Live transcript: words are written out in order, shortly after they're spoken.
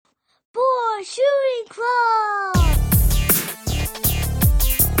Shooting Club!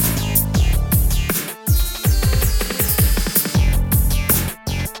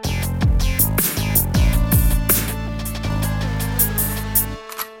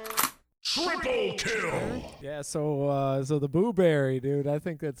 Triple kill! Yeah, so the Boo Berry, dude, I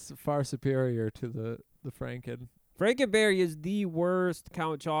think that's far superior to the Franken. Frankenberry is the worst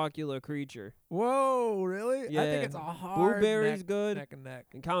Count Chocula creature. Whoa, really? I Yeah. think it's a hard Blueberry's neck, good. neck and neck.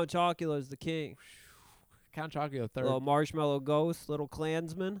 And Count Chocula is the king. Count Chocula third. Little marshmallow ghost, little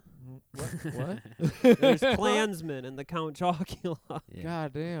clansman. What? There's clansmen in the Count Chocula. Yeah.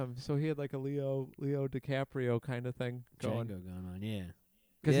 God damn. So he had like a Leo DiCaprio kind of thing going. Django going on, yeah.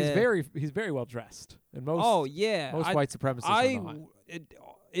 Because Yeah. he's very well dressed. And most Oh yeah, most white supremacists are not.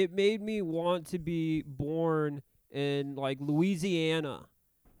 it made me want to be born in like Louisiana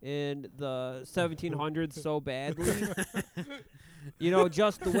in the 1700s so badly. You know,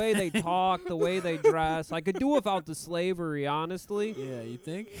 just the way they talk, the way they dress. I could do without the slavery, honestly. Yeah, you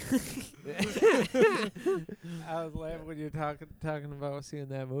think? I was laughing when you were talking about seeing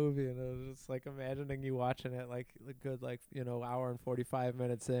that movie, and I was just like imagining you watching it like a good hour and 45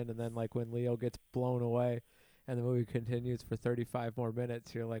 minutes in, and then like when Leo gets blown away, and the movie continues for 35 more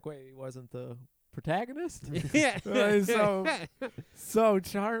minutes. You're like, wait, he wasn't the protagonist? Yeah. So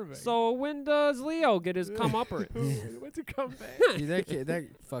charming. So when does Leo get his come-upper? What's it come back? Dude, that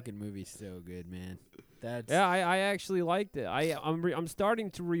fucking movie's so good, man. That's Yeah, I actually liked it. I'm starting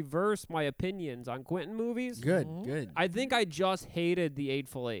to reverse my opinions on Quentin movies. good, Mhm. good. I think I just hated The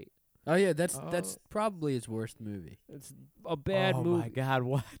Eightful Eight. Oh yeah, that's Oh. probably his worst movie. It's a bad oh movie. my God,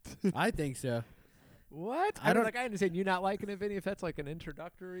 what? I think so. What? I don't- I understand you not liking it, Vinny. If that's like an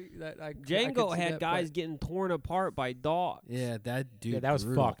introductory, that I could Django see had that, guys but- getting torn apart by dogs. Yeah, that dude. Yeah, that was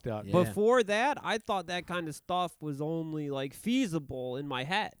brutal. fucked up. Yeah. Before that, I thought that kind of stuff was only like feasible in my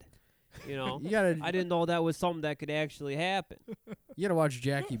head. You know, You gotta, I didn't know that was something that could actually happen. you gotta watch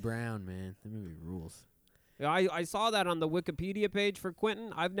Jackie Brown, man. That movie rules. I saw that on the Wikipedia page for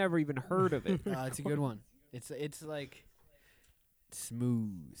Quentin. I've never even heard of it. It's a good one. It's like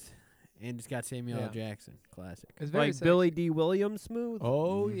smooth, and it's got Samuel L. Yeah. Jackson, classic. It's very Like sexy. Billy D. Williams smooth.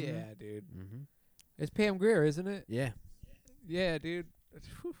 Oh Mhm. yeah, dude. Mm-hmm. It's Pam Grier, isn't it? Yeah. Yeah, dude.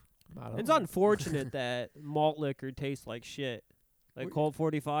 Whew. It's unfortunate that malt liquor tastes like shit. Like Well, Colt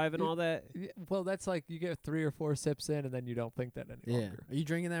 45 and y- all that. Yeah, well, that's like you get 3 or 4 sips in, and then you don't think that any Yeah. longer. Are you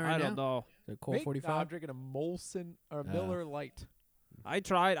drinking that right I now? don't know. The Colt Me? 45. No, I'm drinking a Molson or a Oh. Miller Lite. I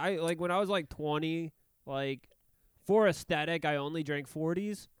tried. I like when I was like 20. Like for aesthetic, I only drank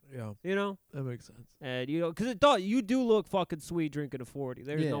 40s. Yeah, You know, that makes sense. and because you do look fucking sweet drinking a 40.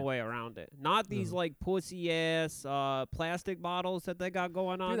 There's no Yeah. way around it. Not these No. like pussy ass plastic bottles that they got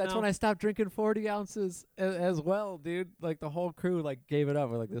going on. Dude, that's now. when I stopped drinking 40 ounces as well, dude. Like the whole crew like gave it up.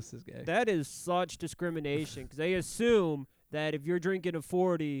 We're like, this is gay. That is such discrimination because they assume that if you're drinking a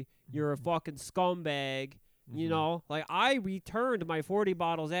 40, you're a fucking scumbag. You Mhm. know, like I returned my 40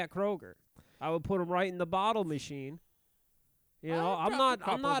 bottles at Kroger. I would put them right in the bottle machine. You know, I've I'm dropped a not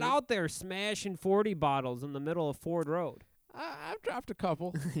couple, dude. out there smashing 40 bottles in the middle of Ford Road. I've dropped a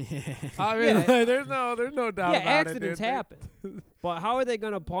couple. yeah. I mean, Yeah. there's no doubt Yeah, about accidents it, dude. happen. But how are they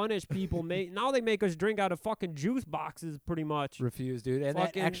going to punish people? Now they make us drink out of fucking juice boxes pretty much. Refuse, dude. And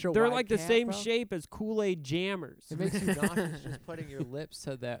Fucking, that extra they're wide like the cap, same bro, shape as Kool-Aid jammers. It makes you nauseous just putting your lips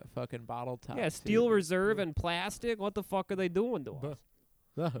to that fucking bottle top. Yeah, too, steel dude. reserve and plastic. What the fuck are they doing to us?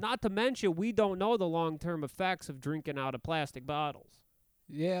 Not to mention, we don't know the long-term effects of drinking out of plastic bottles.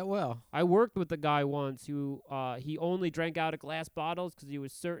 Yeah, well, I worked with a guy once who he only drank out of glass bottles because he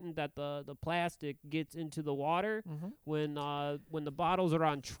was certain that the plastic gets into the water when the bottles are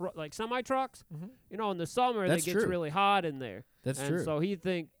on like semi trucks. You know, in the summer That's it gets true. really hot in there. That's and true. So you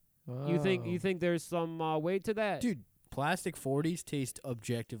think there's some weight to that? Dude, plastic 40s taste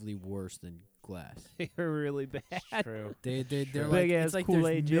objectively worse than glass. They're really bad. true. They're Sure. like Big-ass it's like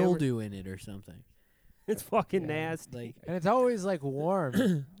Kool-Aid there's jammer. mildew in it or something. It's fucking Yeah, nasty. Like And it's always like warm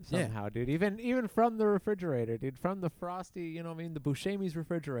Yeah. somehow, dude. Even from the refrigerator, dude. From the frosty, you know what I mean? The Buscemi's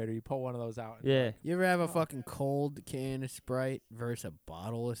refrigerator, you pull one of those out. and Yeah. you ever have a fucking cold can of Sprite versus a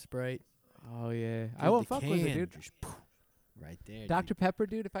bottle of Sprite? Oh yeah. Dude, I won't the fuck with it, can dude. just right there. Dr. Pepper,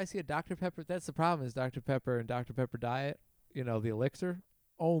 dude. If I see a Dr. Pepper, that's the problem. Is Dr. Pepper and Dr. Pepper Diet, you know, the elixir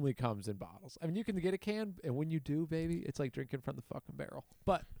only comes in bottles. I mean, you can get a can, and when you do, baby, it's like drinking from the fucking barrel.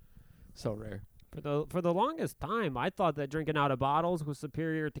 But so rare. For the longest time, I thought that drinking out of bottles was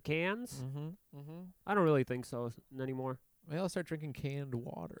superior to cans. I don't really think so anymore. Maybe I'll start drinking canned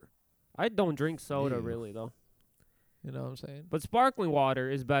water. I don't drink soda Ew. really though. You know what I'm saying? But sparkling water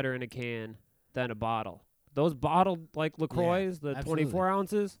is better in a can than a bottle. Those bottled like LaCroix, the absolutely. 24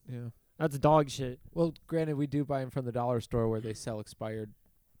 ounces, Yeah. That's dog shit. Well, granted, we do buy them from the dollar store where they sell expired.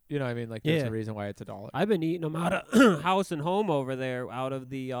 You know what I mean? Like, there's Yeah. a reason why it's $1. I've been eating them out of House and Home over there, out of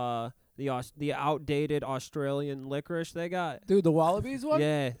the outdated Australian licorice they got. Dude, the Wallabies one?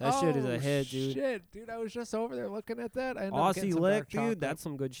 Yeah, that shit is Oh, a hit, dude. Shit, dude, I was just over there looking at that. I ended up getting Aussie some lick, dark chocolate. dude. That's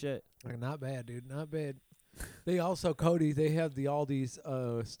some good shit. Like, not bad, dude. Not bad. They also, Cody, they have the Aldi's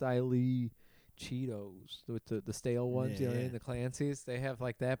Stylee Cheetos with the stale ones, you know what I Yeah. mean? The Clancy's. They have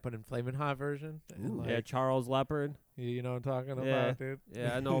like that, but in Flamin' Hot version. And, Ooh. like, Yeah, Charles Leopard. you know what I'm talking Yeah. about, dude?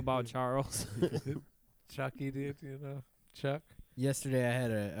 Yeah, I know about Charles. Chucky, dude, you know? Chuck? Yesterday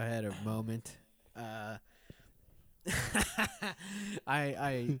I had a moment.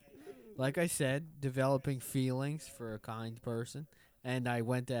 I like I said, developing feelings for a kind person, and I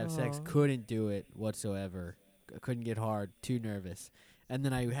went to have sex, Aw. couldn't do it whatsoever. Couldn't get hard, too nervous. And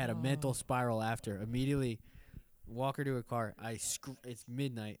then I had a mental spiral after. Immediately walk her to a car. It's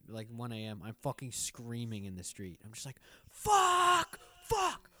midnight, like 1 a.m. I'm fucking screaming in the street. I'm just like, fuck,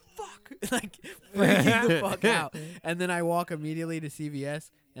 like freaking the fuck out. And then I walk immediately to CVS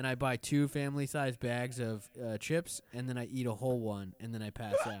and I buy 2 family-sized bags of chips, and then I eat a whole one, and then I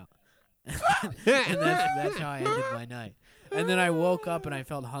pass out. And that's how I ended my night. And then I woke up and I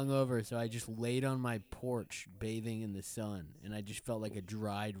felt hungover, so I just laid on my porch bathing in the sun, and I just felt like a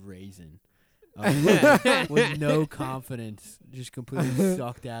dried raisin. With no confidence, just completely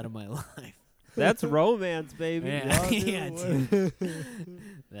sucked out of my life. That's romance, baby. Yeah, yeah, dude.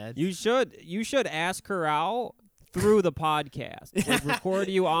 That's You should ask her out through the podcast. Like, record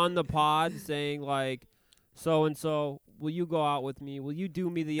you on the pod saying like, so and so, will you go out with me? Will you do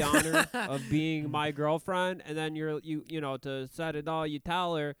me the honor of being my girlfriend? And then you know, to set it all, you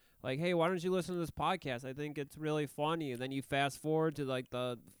tell her like, hey, why don't you listen to this podcast? I think it's really funny. And then you fast forward to like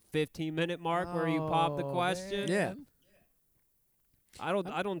the 15-minute mark where you pop the Oh, question. Yeah. I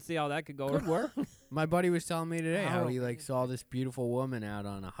don't see how that could go. Could work. My buddy was telling me today how Wow. he like saw this beautiful woman out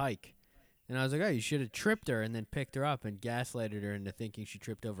on a hike, and I was like, "Oh, you should have tripped her and then picked her up and gaslighted her into thinking she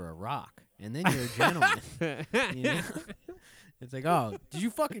tripped over a rock, and then you're a gentleman." You know? It's like, "Oh, did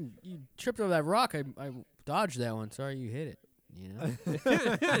you tripped over that rock? I dodged that one. Sorry, you hit it." You know?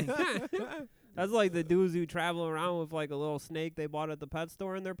 That's like the dudes who travel around with like a little snake they bought at the pet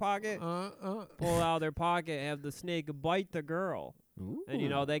store in their pocket. Pull out of their pocket, have the snake bite the girl. And, you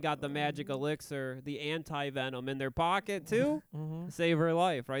know, they got the magic elixir, the anti-venom in their pocket, too. Save her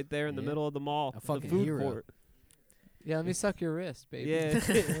life right there in the Yeah. middle of the mall. A fucking the food hero. court. Yeah, let me suck your wrist, baby. Yeah,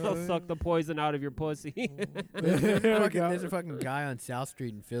 they'll suck the poison out of your pussy. There's a fucking guy on South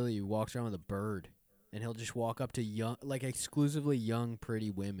Street in Philly who walks around with a bird, and he'll just walk up to young, like exclusively young, pretty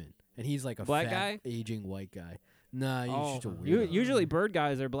women, and he's like a Black fat, guy? aging white guy. Nah, he's Oh, just a weirdo. usually bird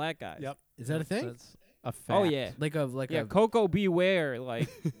guys are black guys. Yep. Is that a thing? That's a fact. Oh, yeah. Like a Yeah, Coco Beware, like,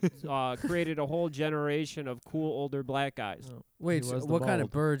 created a whole generation of cool older black guys. Oh, wait. he So was the what kind of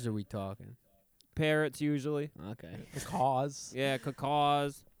mold. birds are we talking? Parrots, usually. Okay. The cause. Yeah,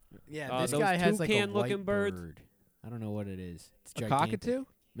 cacaws. Yeah, this those guy has like a toucan-looking white birds. bird. I don't know what it is. It's A gigantic. cockatoo?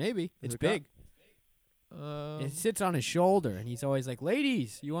 Maybe Is it's it a cock- big. It sits on his shoulder, and he's always like,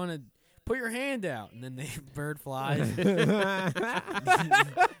 "Ladies, you want to put your hand out?" And then the bird flies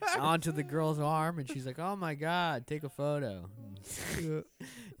onto the girl's arm, and she's like, "Oh my God, take a photo."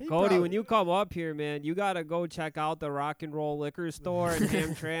 He Cody, prob- when you come up here, man, you gotta go check out the Rock and Roll Liquor Store in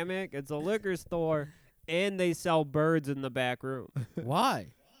Hamtramck. It's a liquor store, and they sell birds in the back room. why?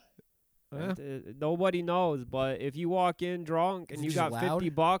 Yeah. Nobody knows, but if you walk in drunk Is and it you just got loud?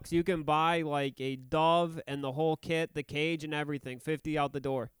 $50, you can buy like a dove and the whole kit, the cage and everything, 50 out the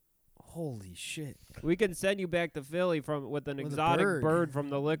door. Holy shit! We can send you back to Philly with an With a exotic bird. bird from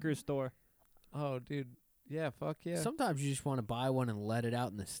the liquor store. Oh, dude. Yeah, fuck yeah. Sometimes you just want to buy one and let it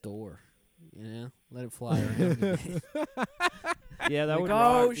out in the store. You know, let it fly around. Yeah, that Like, would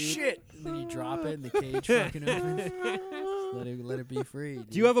oh rock, dude. shit! And then you drop it, and the cage fucking opens. Let it be free.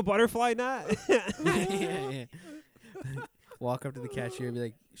 Do you have a butterfly net? yeah. Walk up to the cashier and be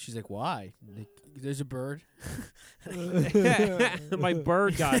like, she's like, why? Like, there's a bird. My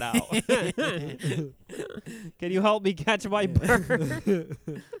bird got out. Can you help me catch my bird?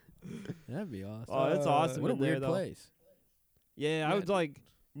 That'd be awesome. Oh, that's awesome. What a in there, weird though. place. Yeah, I Yeah. was like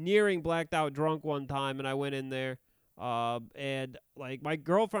nearing blacked out drunk one time, and I went in there. And like my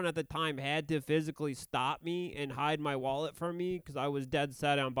girlfriend at the time had to physically stop me and hide my wallet from me because I was dead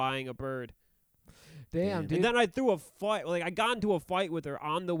set on buying a bird. Damn, dude. And then I threw a fight. Like I got into a fight with her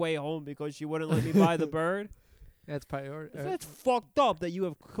on the way home because she wouldn't let me buy the bird. That's priority. That's fucked up that you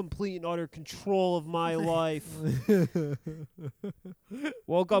have complete and utter control of my life.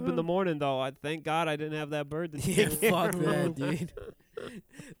 Woke up in the morning though. I thank God I didn't have that bird to Yeah, take care fuck of. that, dude.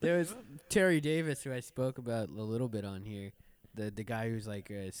 There was Terry Davis, who I spoke about a little bit on here, the guy who's like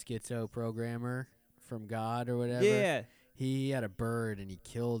a schizo programmer from God or whatever. Yeah. He had a bird and he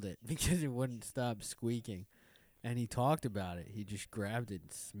killed it because it wouldn't stop squeaking. And he talked about it. He just grabbed it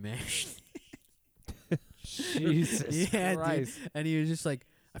and smashed it. Jesus Yeah, Christ. dude. And he was just like,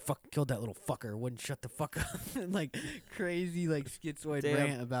 I fucking killed that little fucker. Wouldn't shut the fuck up. And like crazy, like schizoid Damn.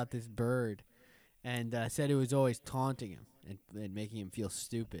 rant about this bird. And said it was always taunting him and making him feel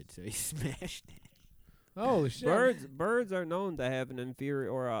stupid. So he smashed it. Oh shit. Birds are known to have an inferior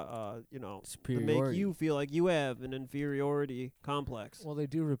or to make Superiority. you feel like you have an inferiority complex. Well, they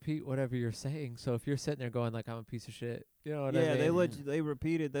do repeat whatever you're saying. So if you're sitting there going like I'm a piece of shit, you know what I Yeah, mean? they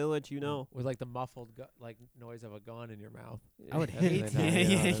repeat it. They let you know. With like the muffled like noise of a gun in your mouth. I would That's what hate they to, know, yeah, you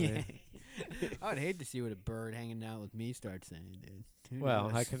know yeah, what I yeah. mean? I would hate to see what a bird hanging out with me starts saying, dude. Who Well,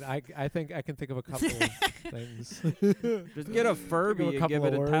 knows? I think I can think of a couple of things. Just get a Furby and give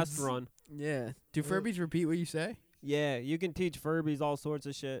it couple a of test words. run. Yeah. Do Furbies repeat what you say? Yeah, you can teach Furbies all sorts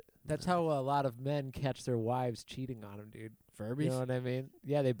of shit. That's how a lot of men catch their wives cheating on them, dude. Furbies? You know what I mean?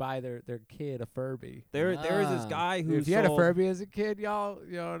 Yeah, they buy their kid a Furby. There is this Ah. guy who If you had a sold- Furby as a kid, y'all,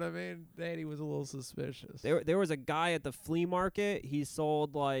 you know what I mean? Daddy was a little suspicious. There was a guy at the flea market. He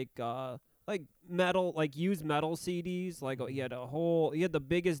sold like metal, like used metal CDs. Like he had the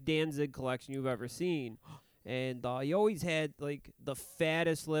biggest Danzig collection you've ever seen. And he always had like the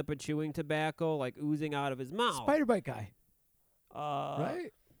fattest lip of chewing tobacco, like oozing out of his mouth. Spider bite guy, Right?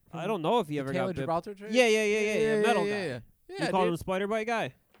 right? I don't know if he ever Taylor got bit. Gibraltar trade? Yeah, metal guy. Yeah, You call dude. him Spider Bite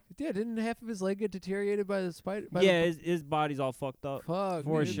guy. Yeah, didn't half of his leg get deteriorated by the spider? Yeah, his body's all fucked up fuck,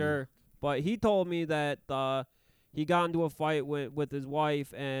 for dude. sure. But he told me that he got into a fight with his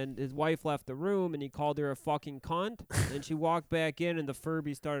wife, and his wife left the room, and he called her a fucking cunt, and she walked back in, and the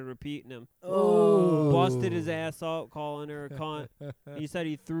Furby started repeating him. Oh. Busted his ass up, calling her a cunt. He said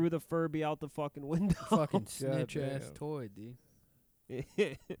he threw the Furby out the fucking window. Fucking snitch ass Goddamn. toy, dude. Yeah.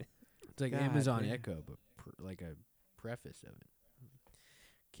 It's like God Amazon damn. Echo, but like a preface of it.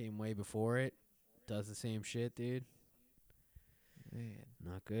 Came way before it. Does the same shit, dude. Man.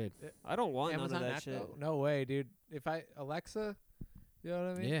 Not good. I don't want Amazon none of that Echo? shit. No way, dude. If Alexa, you know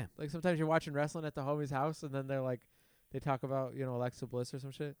what I mean? Yeah. Like sometimes you're watching wrestling at the homie's house, and then they talk about Alexa Bliss or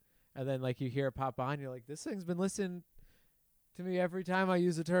some shit, and then like you hear it pop on, you're like, this thing's been listening to me every time I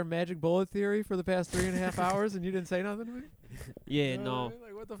use the term magic bullet theory for the past 3.5 hours, and you didn't say nothing to me. Yeah, You know what I no. mean?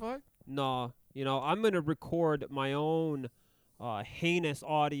 Like what the fuck? No, I'm gonna record my own heinous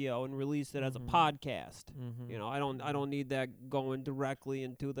audio and release it as a Mhm. podcast. Mm-hmm. I don't need that going directly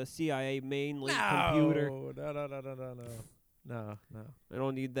into the CIA main link computer. No. I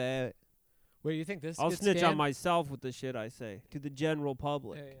don't need that. Wait, you think this? I'll gets snitch on scanned? myself with the shit I say to the general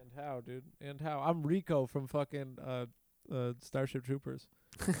public. Hey, and how, dude? And how? I'm Rico from fucking Starship Troopers.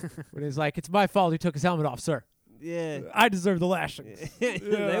 When he's like, it's my fault he took his helmet off, sir. Yeah. I deserve the lashings. They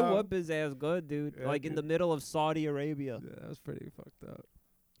Yeah. whoop his ass good, dude. Yeah, like in dude. the middle of Saudi Arabia. Yeah, that was pretty fucked up.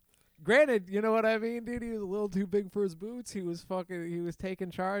 Granted, you know what I mean, dude? He was a little too big for his boots. He was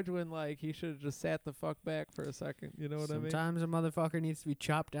taking charge when, like, he should have just sat the fuck back for a second. You know what Sometimes a motherfucker needs to be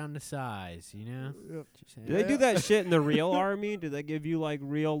chopped down to size, you know? I mean? Yep. Just Do they do that shit in the real army? Do they give you like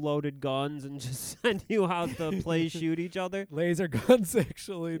real loaded guns and just send you out to play shoot each other? Laser guns,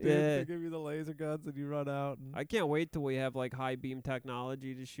 actually, dude. Yeah. They give you the laser guns and you run out. And I can't wait till we have like high beam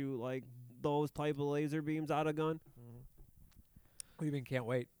technology to shoot like those type of laser beams out of gun. What do you mean can't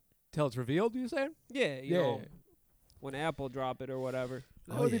wait? Till it's revealed, you saying? Yeah, you know, when Apple drop it or whatever.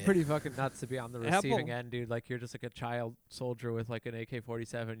 That Oh, would be yeah. pretty fucking nuts to be on the receiving Apple. end, dude. Like, you're just like a child soldier with like an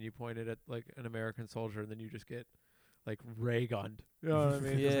AK-47. You point it at like an American soldier, and then you just get like ray gunned. You know what I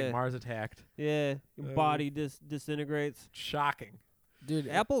mean? Just Yeah. like Mars attacked. Yeah, your body disintegrates. Shocking. Dude,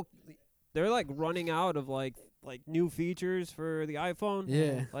 Apple, they're like running out of like new features for the iPhone.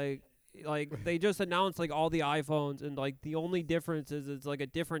 Yeah. Like they just announced like all the iPhones, and like the only difference is it's like a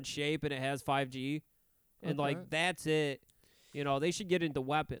different shape and it has 5G, and Okay. like that's it. They should get into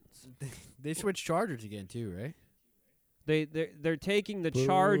weapons. They switched chargers again, too, right? They're taking the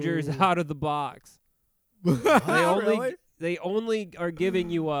chargers Boo. out of the box. They only are giving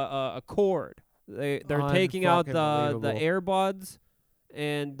you a cord. They're taking out the Unfucking earbuds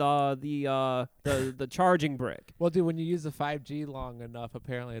and the charging brick. Well, dude, when you use the 5G long enough,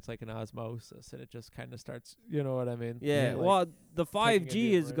 apparently it's like an osmosis, and it just kind of starts. You know what I mean? Yeah, Like, well, the taking a 5G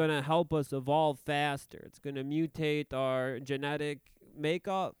deal, is right? going to help us evolve faster. It's going to mutate our genetic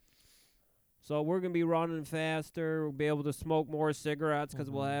makeup. So we're going to be running faster. We'll be able to smoke more cigarettes because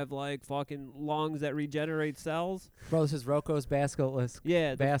we'll Mhm. have, like, fucking lungs that regenerate cells. bro, this is Rocco's basilisk.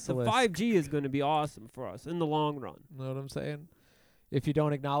 Yeah, the Basilisk. 5G is going to be awesome for us in the long run. Know what I'm saying? if you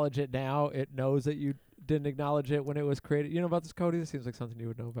don't acknowledge it now, it knows that you didn't acknowledge it when it was created. You know about this, Cody? This seems like something you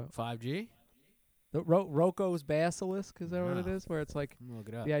would know about. 5G? The Roko's basilisk, is that what it No. is? Where it's like I'm gonna look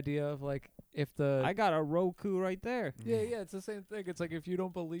it up. the idea of like if the I got a Roku right there. yeah, it's the same thing. It's like if you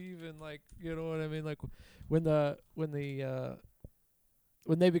don't believe in like, you know what I mean? Like when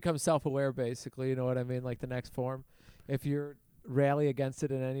they become self-aware, basically, you know what I mean? Like the next form, if you rally against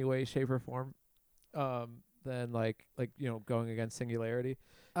it in any way, shape, or form, then like going against singularity.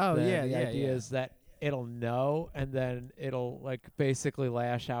 Oh then yeah, the yeah, idea yeah. is that it'll know, and then it'll like basically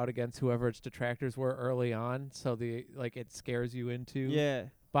lash out against whoever its detractors were early on. So it scares you into Yeah.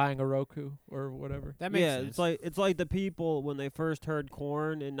 buying a Roku or whatever. That makes Yeah, sense. it's like the people when they first heard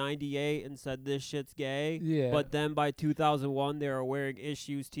Korn in '98 and said this shit's gay. Yeah. But then by 2001 they were wearing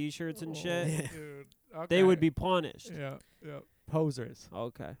Issues T-shirts and shit. Yeah. Dude, They would be punished. yeah. Posers.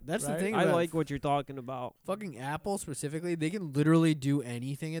 Okay. That's Right? the thing I about like what you're talking about. fucking Apple specifically. They can literally do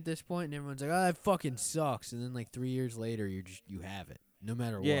anything at this point, and everyone's like, "Oh, that fucking sucks." And then like 3 years later, you have it, no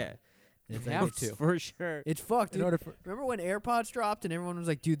matter Yeah. what. It's have it's, to. For sure. It's fucked. In Dude. order for Remember when AirPods dropped, and everyone was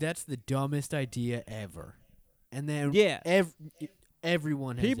like, "Dude, that's the dumbest idea ever." And then Yeah.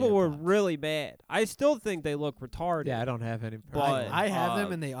 everyone has People were AirPods. really bad. I still think they look retarded. yeah, I don't have any. But- I have them,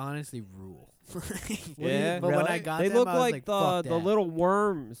 uh, and they honestly rule. Yeah. But when I Really? got They them, look I was like "Fuck the that." little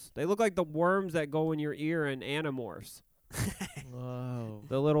worms. They look like the worms that go in your ear in Animorphs. Whoa.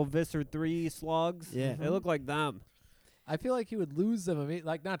 The little Visser 3 slugs. Yeah. They look like them. I feel like you would lose them.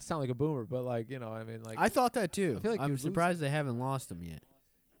 Like not to sound like a boomer, but like I mean, like I thought that too. I feel like you I'm would lose surprised they haven't lost them yet.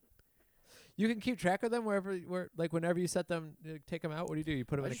 you can keep track of them whenever you set them, take them out. What do? You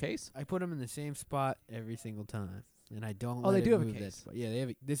put them in a case? I put them in the same spot every single time, and I don't. Oh, let they it do have a move that case. spot. Yeah, they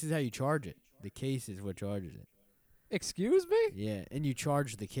have. This is how you charge it. The case is what charges it. Excuse me? Yeah, and you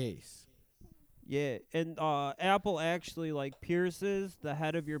charge the case. Yeah, and Apple actually like pierces the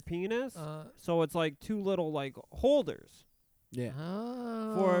head of your penis, so it's like two little like holders Yeah.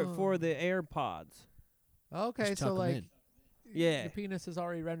 for the AirPods. Okay, Just so tuck 'em like in. Yeah. your penis is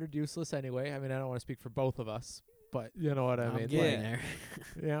already rendered useless anyway. I mean, I don't want to speak for both of us, but you know what I I'm mean. getting Yeah. Like,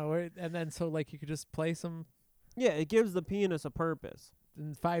 there. you know, and then so like you could just play some Yeah, it gives the penis a purpose.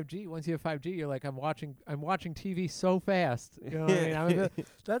 in 5G. Once you have 5G, you're like, I'm watching TV so fast. You know what I mean?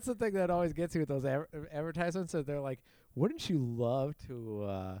 That's the thing that always gets me with those advertisements. That they're like, wouldn't you love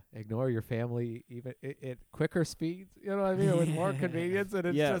to ignore your family even at quicker speeds? You know what I mean? Or with more convenience, and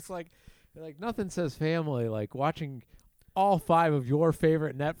it's Yes. just like nothing says family like watching all 5 of your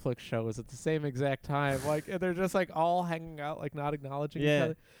favorite Netflix shows at the same exact time. Like, and they're just like all hanging out, like not acknowledging each Yeah.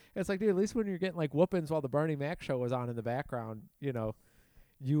 other. It's like, dude, at least when you're getting like whoopings while the Bernie Mac show was on in the background, you know,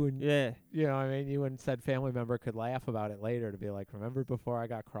 you and Yeah. you know, what I mean, you and said family member could laugh about it later to be like, remember before I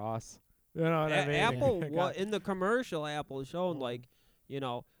got cross? You know what I mean? Apple Got- in the commercial, Apple shown like,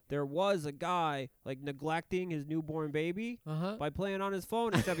 there was a guy like neglecting his newborn baby uh-huh. by playing on his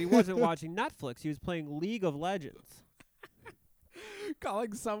phone, except he wasn't watching Netflix. He was playing League of Legends.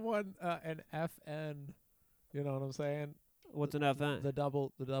 calling someone an FN. You know what I'm saying? What's an FN? The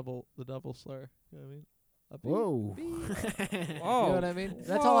double slur. You know what I mean? A beep, Whoa. beep. You Oh, know what I mean?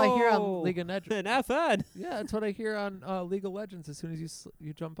 That's all I hear Whoa. on League of Legends. an FN. Yeah, that's what I hear on League of Legends as soon as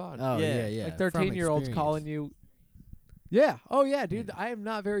you jump on. Oh Yeah. yeah, yeah. Like from 13-year-olds experience. calling you. Yeah. Oh yeah, dude. I am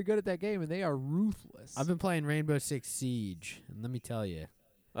not very good at that game, and they are ruthless. I've been playing Rainbow Six Siege, and let me tell you,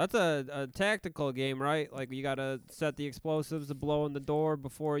 That's a tactical game, right? Like you gotta set the explosives to blow in the door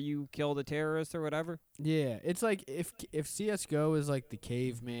before you kill the terrorist or whatever. yeah, it's like if CS:GO is like the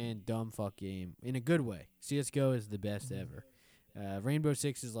caveman dumb fuck game in a good way. CS:GO is the best ever. Rainbow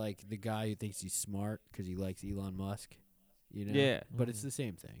Six is like the guy who thinks he's smart because he likes Elon Musk. You know. Yeah. But it's the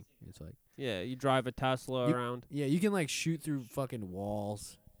same thing. It's like Yeah, you drive a Tesla You- around. yeah, you can like shoot through fucking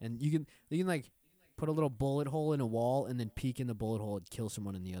walls, and you can like put a little bullet hole in a wall and then peek in the bullet hole and kill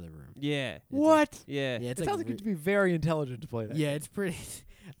someone in the other room. Yeah. It's like- what? Yeah. yeah, It it's sounds like you have to be very intelligent to play that. yeah, it's pretty.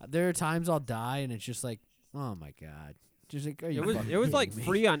 There are times I'll die and it's just like, oh my god, just like, are you It was fucking like kidding me?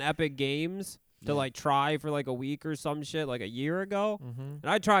 free on Epic Games to Yeah. like try for like a week or some shit like a year ago. Mm-hmm. And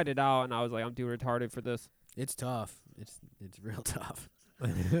I tried it out and I was like, I'm too retarded for this. It's tough. It's real tough.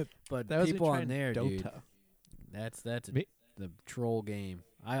 But That was me people on trying there, dude, Dota. that's Me- the troll game.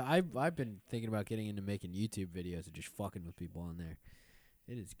 I've been thinking about getting into making YouTube videos and just fucking with people on there.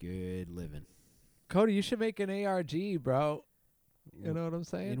 It is good living. Cody, you should make an ARG, bro. You know what I'm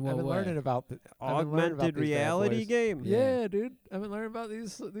saying? In what I've been way? learning about I've been learning about Augmented these bad reality boys. game. Yeah, dude. I've been learning about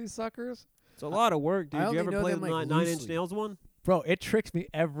these suckers. It's a lot of work, I dude. You only ever know play them, the like, Nine Inch loosely. Nails one? Bro, it tricks me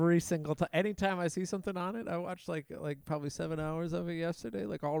every single time. Anytime I see something on it, I watched like probably 7 hours of it yesterday,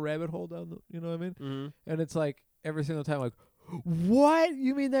 like all rabbit hole down the, you know what I mean? Mm-hmm. And it's like every single time, like, What?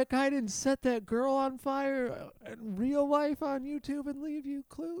 You mean that guy didn't set that girl on fire in real life on YouTube and leave you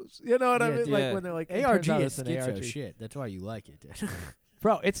clues? You know what I Yeah, mean? dude. Like when they're like, it ARG turns out is it's an schizo ARG. shit. That's why you like it, dude.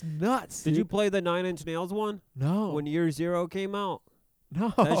 Bro, it's nuts. Did you dude. play the 9 Inch Nails one No. when Year Zero came out?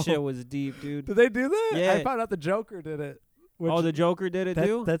 No. That shit was deep, dude. Did they do that? Yeah. I found out the Joker did it. Which Oh, the Joker did it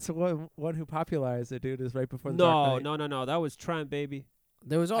too? That's the one who popularized it, dude, is right before the No, Dark Knight. no. That was Trent, baby.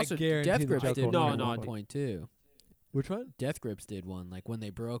 There was also guarantee Death the Grips Joker did will No, one at no, one dude. point too. Which one? Death Grips did one, like when they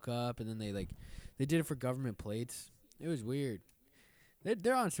broke up, and then they did it for government plates. It was weird.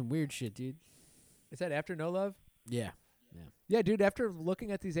 They're on some weird shit, dude. Is that after No Love? Yeah. Yeah, dude, after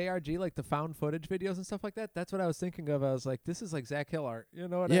looking at these ARG, like the found footage videos and stuff like that, that's what I was thinking of. I was like, this is like Zach Hill art. You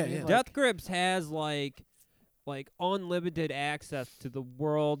know what Yeah, I mean? yeah. Like, Death Grips has like unlimited access to the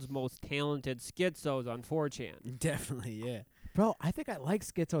world's most talented schizos on 4chan. Definitely, yeah. bro, I think I like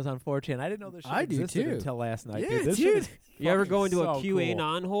schizos on 4chan. I didn't know this shit I do existed too. until last night, Yeah, dude. This dude. shit is You ever fucking go into so a QA cool.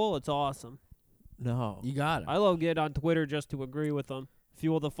 non-hole? It's awesome. No. You got it. I love getting on Twitter just to agree with them.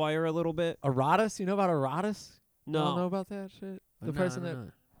 Fuel the fire a little bit. Erotis? You know about Erotis? Y'all know No. about that shit? The No, person no, that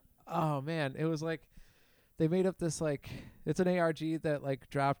no. oh man, it was like they made up this like it's an ARG that like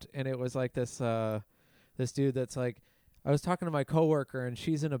dropped, and it was like this this dude that's like, I was talking to my coworker and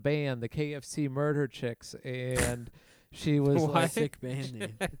she's in a band, the KFC Murder Chicks, and she was What? like, Sick band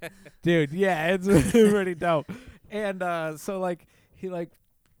name. dude, yeah, it's pretty dope. And so like he like,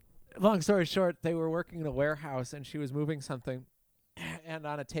 long story short, they were working in a warehouse and she was moving something, and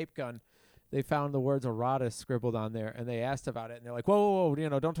on a tape gun they found the words erotis scribbled on there, and they asked about it, and they're like, whoa, you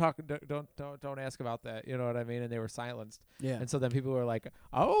know, don't talk, don't ask about that, you know what I mean? And they were silenced. Yeah. And so then people were like,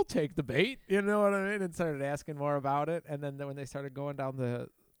 I'll take the bait, you know what I mean? And started asking more about it. And then when they started going down the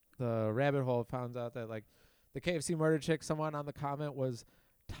rabbit hole, found out that like the KFC Murder Chick, someone on the comment was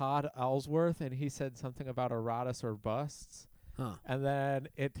Todd Ellsworth, and he said something about erotis or busts. Huh. And then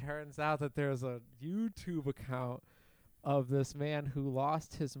it turns out that there's a YouTube account of this man who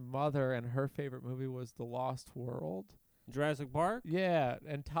lost his mother, and her favorite movie was The Lost World. Jurassic Park? Yeah,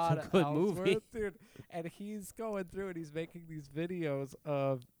 and Todd a good Ellsworth, movie. dude. And he's going through and he's making these videos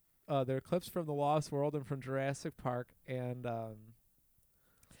of their clips from The Lost World and from Jurassic Park, and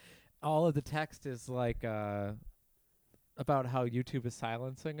all of the text is like about how YouTube is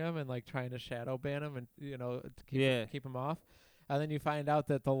silencing him and like trying to shadow ban him and, you know, to keep him off. And then you find out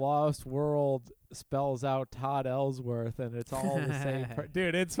that The Lost World spells out Todd Ellsworth, and it's all the same.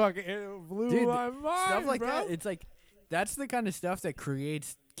 Dude, it's fucking, it blew Dude, my mind, Stuff like bro. that. It's like that's the kind of stuff that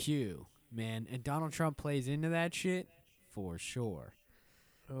creates Q, man. And Donald Trump plays into that shit for sure.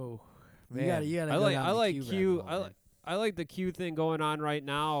 Oh, You man. gotta I go like down I the like Q. Q. rabbit hole, man. I like the Q thing going on right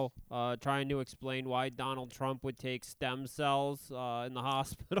now, trying to explain why Donald Trump would take stem cells in the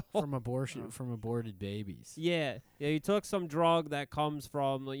hospital. from aborted babies. Yeah, he took some drug that comes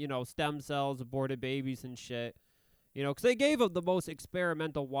from, you know, stem cells, aborted babies and shit. You know, 'cause they gave him the most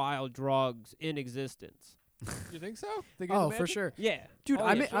experimental wild drugs in existence. You think so? They gave Oh, the for magic? sure, Yeah. dude. Oh,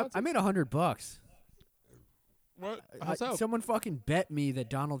 I yeah. made $100. What? How so? Someone fucking bet me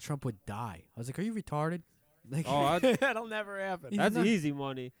that Donald Trump would die. I was like, "Are you retarded?" Like, Oh, That'll never happen. He's that's not- easy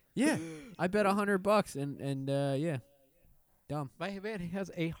money. yeah, I bet $100, and yeah, dumb. My man, he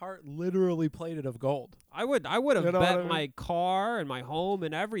has a heart literally plated of gold. I would have You know what bet I mean? my car and my home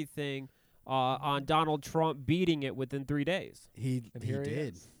and everything on Donald Trump beating it within 3 days. He And he here he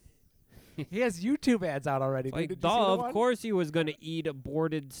did. is. He has YouTube ads out already. Like, dude. Did you see the of one? course he was going to eat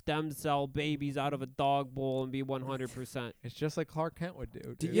aborted stem cell babies out of a dog bowl and be 100%. It's just like Clark Kent would do.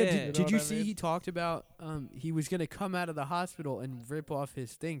 Did, dude. yeah, Yeah. did, know did what you I see mean? he talked about he was gonna come out of the hospital and rip off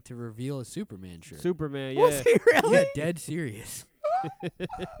his thing to reveal a Superman shirt? Superman, yeah. Was he really? Yeah, dead serious.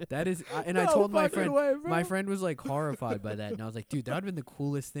 That is, and I No told my fucking friend. way, bro. My friend was like horrified by that, and I was like, "Dude, that would have been the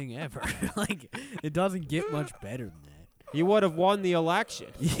coolest thing ever." Like, it doesn't get much better than that. He would have won the election.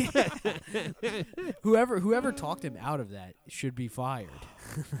 Yeah. Whoever talked him out of that should be fired.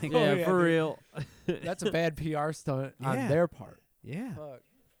 Like, Yeah, yeah, for dude. real. That's a bad PR stunt on Yeah. their part. yeah, Fuck.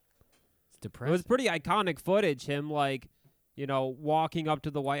 it's It depressing. was pretty iconic footage, him, like, you know, walking up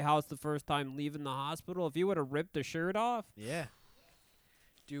to the White House the first time leaving the hospital. If he would have ripped the shirt off, Yeah.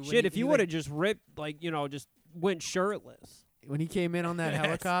 Dude, shit, if he would have just ripped, like, you know, just went shirtless. when he came in on that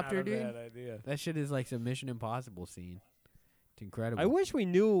helicopter, dude, Bad idea. that shit is like some Mission Impossible scene. It's incredible. I wish we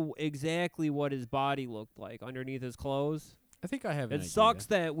knew exactly what his body looked like underneath his clothes. I think I have. It sucks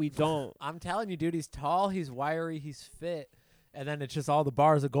that we don't. I'm telling you, dude, he's tall, he's wiry, he's fit, and then it's just all the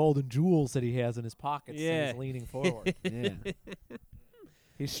bars of gold and jewels that he has in his pockets. And Yeah. he's leaning forward. Yeah.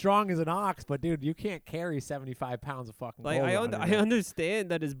 He's strong as an ox, but dude, you can't carry 75 pounds of fucking Like gold I around I your neck. understand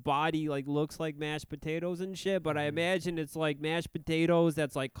that his body like looks like mashed potatoes and shit, but I imagine it's like mashed potatoes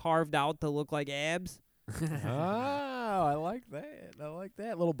that's like carved out to look like abs. Oh, I like that. I like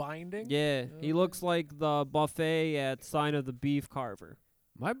that little binding. Yeah, he looks like the buffet at Sign of the Beef Carver.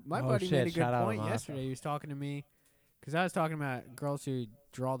 My Oh, buddy shit, made a good shout out point Amato. yesterday. He was talking to me because I was talking about girls who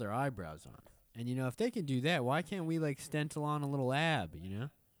draw their eyebrows on. And, you know, if they can do that, why can't we, like, stencil on a little ab, you know?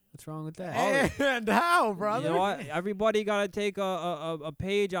 What's wrong with that? And how, brother? You know what? Everybody got to take a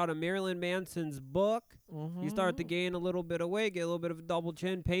page out of Marilyn Manson's book. You start to gain a little bit of weight, get a little bit of a double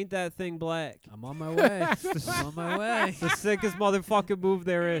chin, paint that thing black. I'm on my way. I'm on my way. It's the sickest motherfucking move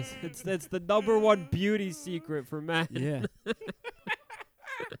there is. It's the #1 beauty secret for men. Yeah.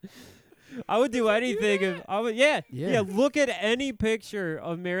 I would do anything if I would. Yeah. Yeah. Look at any picture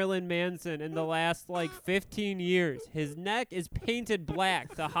of Marilyn Manson in the last like 15 years. His neck is painted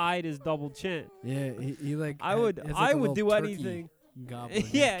black to hide his double chin. Yeah, he like. I would has, like, I a would little do turkey anything. goblin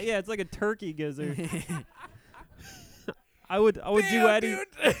Yeah, neck. yeah, it's like a turkey gizzard. I would do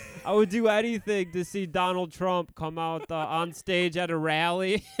I would do anything to see Donald Trump come out on stage at a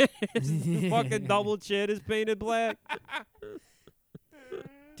rally. His fucking double chin is painted black.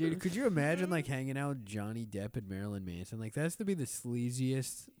 Dude, could you imagine like hanging out with Johnny Depp and Marilyn Manson? Like that's to be the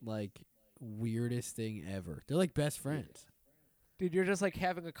sleaziest, like weirdest thing ever. They're like best friends. Dude, you're just like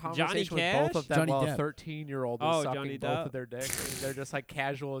having a conversation with Cash? both of them Johnny while Depp. a 13-year-old is Oh, sucking Johnny both Depp. of their dicks. And they're just like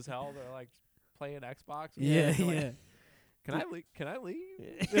casual as hell. They're like playing Xbox. Yeah, They're like, yeah. Can I leave? Can I leave?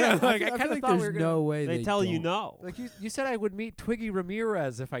 Yeah, like, I I feel kind of like thought we there's were gonna. no way They tell you don't. no. Like you said, I would meet Twiggy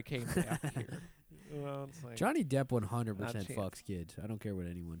Ramirez if I came down here. Well, it's like, Johnny Depp 100% Not a chance. fucks kids. I don't care what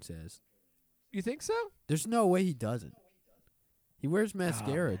anyone says. you think so? There's no way he doesn't. He wears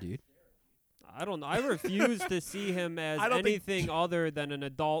mascara, man. dude. I don't know. I refuse to see him as I don't think- anything other than an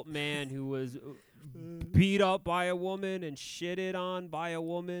adult man who was beat up by a woman and shitted on by a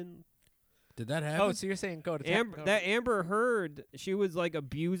woman. Did that happen? Oh, so you're saying go to Amber Heard, she was like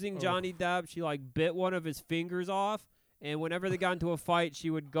abusing Johnny Depp. She like bit one of his fingers off, and whenever they got into a fight, she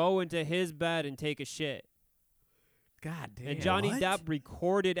would go into his bed and take a shit. God damn. And Johnny what? Depp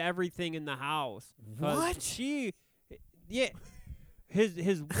recorded everything in the house. 'Cause What?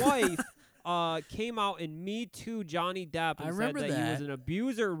 His wife came out and Me Too Johnny Depp and I said remember that he was that. an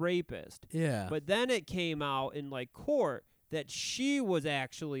abuser rapist. Yeah. But then it came out in like court that she was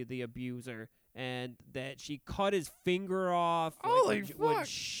actually the abuser and that she cut his finger off, Holy would fuck.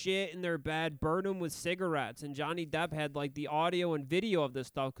 shit in their bed, burn them with cigarettes. And Johnny Depp had like the audio and video of this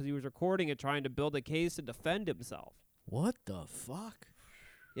stuff because he was recording it, trying to build a case to defend himself. What the fuck?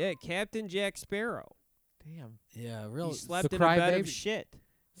 Yeah, Captain Jack Sparrow. Damn. Yeah, real He slept The in a bed of crybaby. shit.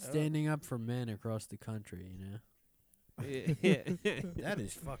 standing up for men across the country, you know? Yeah, That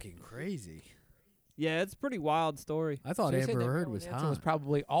is fucking crazy. yeah, it's a pretty wild story. I thought So you're saying Amber that Heard Marilyn was Manson was hot.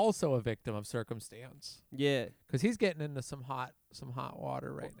 probably also a victim of circumstance Yeah. because he's getting into some hot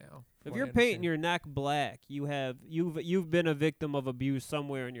water right now. If from you're what I painting understand. your neck black, you've been a victim of abuse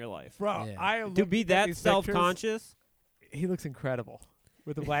somewhere in your life. bro, Yeah. I To looked be at that these pictures, self-conscious. he looks incredible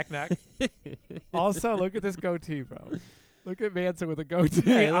with the black neck. Also, look at this goatee, bro. Look at Manson with a goatee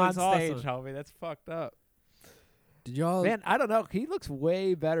Yeah, he on looks stage, awesome. homie. That's fucked up. Did y'all? Man, I don't know. He looks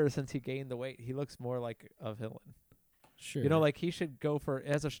way better since he gained the weight. He looks more like a villain. Sure. You know, like he should go for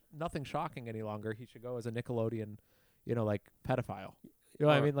nothing shocking any longer. He should go as a Nickelodeon, like pedophile. You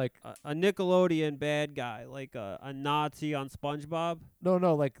know what I Or mean? Like a Nickelodeon bad guy, like a Nazi on SpongeBob.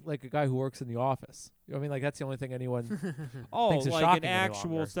 no, like a guy who works in the office. You know what I mean? Like that's the only thing anyone. Oh, Thinks it's like an shocking any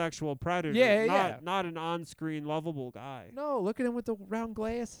actual longer. sexual predator. Yeah, not, yeah. Not an on-screen lovable guy. No, look at him with the round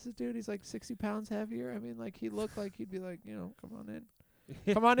glasses, dude. He's like 60 pounds heavier. I mean, like he looked like he'd be like, come on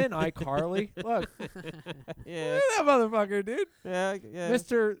in, come on in, iCarly. Look, Yeah, look at that motherfucker, dude. yeah.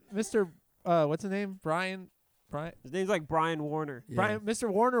 Mr. What's his name? Brian. His name's like Brian Warner. Yeah. Brian. Mr.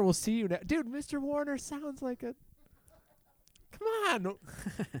 Warner will see you now, dude. Mr. Warner sounds like a. Come on.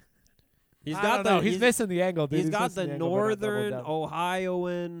 He's I got don't the know. He's missing the angle, dude. he's got the missing angle, but not double northern down.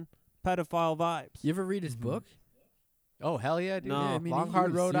 Ohioan pedophile vibes. You ever read his Mhm. book? Oh hell yeah, dude! No. Yeah, Yeah, I mean, Long he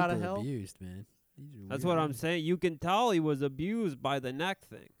Hard was Road out of super hell. Abused, man. These are That's weird what I'm ones. saying. You can tell he was abused by the neck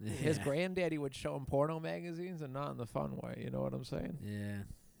thing. His Yeah. granddaddy would show him porno magazines, and not in the fun way. You know what I'm saying?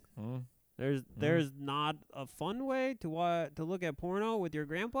 Yeah. There's not a fun way to look at porno with your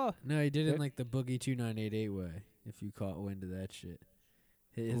grandpa. No, he did it Good. in like the Boogie 2988 way. If you caught wind of that shit.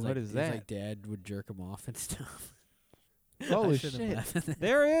 His, What like, is his, that? like dad would jerk him off and stuff. Holy I shouldn't shit! have laughed at that.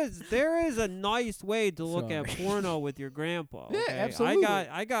 There is a nice way to look at Sorry. porno with your grandpa. Yeah, okay? absolutely.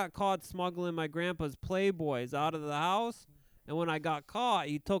 I got caught smuggling my grandpa's Playboys out of the house, And when I got caught,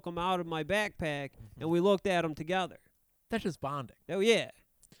 he took them out of my backpack, and we looked at them together. That's just bonding. Oh, yeah.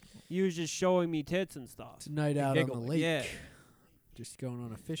 He was just showing me tits and stuff. It's a night out on the giggling. lake. Yeah. Just going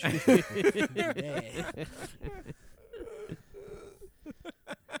on a fishing trip. Yeah.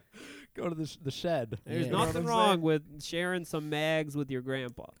 Go to the shed. There's Yeah. nothing wrong with sharing some mags with your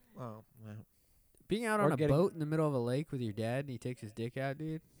grandpa. Oh, man. Being out Or on a getting- boat in the middle of a lake with your dad and he takes his dick out,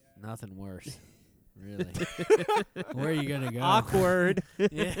 dude. Nothing worse. Really. Where are you gonna go? Awkward.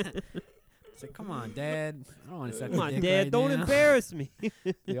 Yeah. It's like, come on, Dad. I don't want to suck Come your on, dick Dad, right don't now. embarrass me.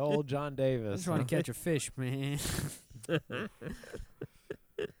 The old John I Davis. just want to catch a fish, man.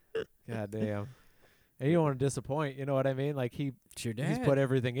 God damn. And you don't want to disappoint, you know what I mean? Like It's your he's dad. put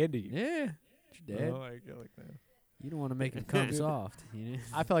everything into you. Yeah. It's your dad. Oh, I get like that. You don't want to make him come soft, you know?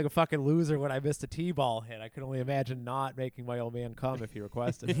 I feel like a fucking loser when I missed a T-ball hit. I could only imagine not making my old man come if he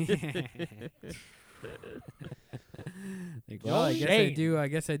requested. Like, well, I guess I Shane. do. I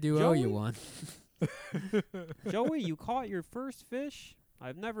guess I do owe you Joey? one. Joey, you caught your first fish?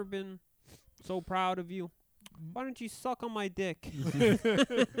 I've never been so proud of you. Why don't you suck on my dick?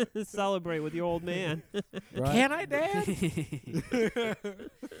 Celebrate with your old man. Can I, Dad?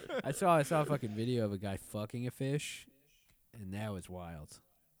 I saw a fucking video of a guy fucking a fish, and that was wild.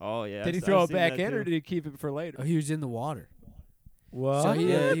 Oh, yeah. Did he throw it back in or did he keep it for later? Oh, he was in the water. What? So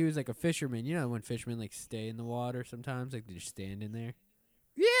Yeah. he was like a fisherman. You know when fishermen like stay in the water sometimes, like they just stand in there.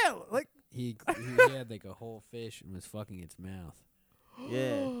 Yeah, like He had like a whole fish and was fucking its mouth.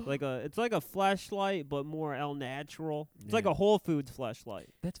 Yeah, it's like a fleshlight, but more al natural. It's like Yeah. a Whole Foods fleshlight.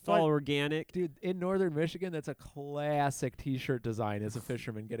 that's It's all fun. organic. Dude, in northern Michigan, that's a classic T-shirt design as a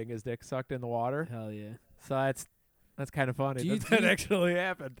fisherman getting his dick sucked in the water. Hell yeah. So that's kind of funny. Do you- That do you- actually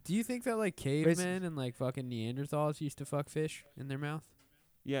happened. Do you think that like cavemen and like fucking Neanderthals used to fuck fish in their mouth?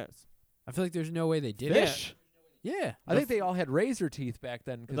 Yes. I feel like there's no way they did Fish. it. Yeah. I think they all had razor teeth back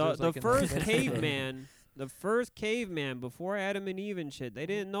then. 'Cause it was The like in first midst of the first caveman before Adam and Eve and shit, they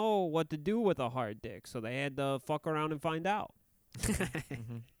didn't know what to do with a hard dick, so they had to fuck around and find out.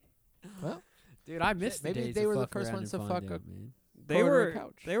 Mhm. Well, Dude, I missed the maybe days they of were the fuck first around ones and to find fuck out, a- man. They Quarter were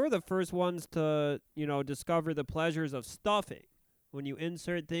couch. they were the first ones to, discover the pleasures of stuffing. When you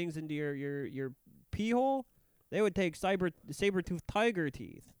insert things into your pee hole, they would take saber-toothed tiger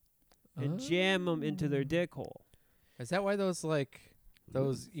teeth and jam them into their Oh. dick hole. Is that why those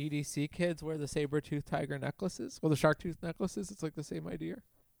EDC kids wear the saber-tooth tiger necklaces? Well, the shark-tooth necklaces. It's like the same idea.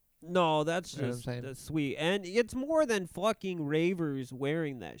 No, that's You know what I'm just saying? that's sweet. And it's more than fucking ravers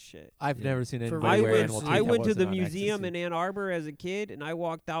wearing that shit. I've Yeah. never seen For anybody I wear went, animal teeth I that went to wasn't the on museum ecstasy. in Ann Arbor as a kid, and I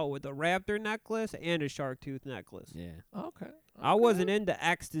walked out with a raptor necklace and a shark tooth necklace. Yeah. Okay. I wasn't into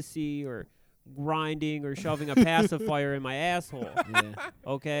ecstasy or grinding or shoving a pacifier in my asshole. Yeah.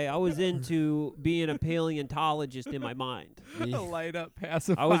 Okay, I was into being a paleontologist in my mind. A light up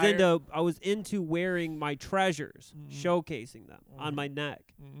pacifier. I was into wearing my treasures, Mhm. showcasing them on Mhm. my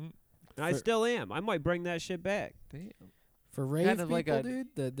neck. Mhm. And I For- still am. I might bring that shit back. Damn. For rave Kind of people, like a-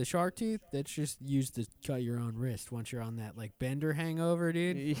 dude, the shark tooth, that's just used to cut your own wrist once you're on that like bender hangover,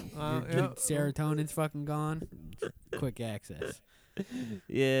 dude. Your Yeah. serotonin's fucking gone. Quick access.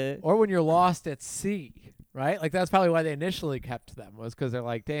 Yeah. Or when you're lost at sea, right? Like that's probably why they initially kept them, was because they're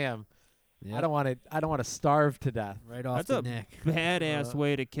like, damn, Yep. I don't want to starve to death. right off That's the a neck. Badass Uh,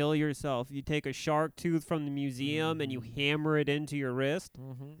 way to kill yourself. You take a shark tooth from the museum and you hammer it into your wrist.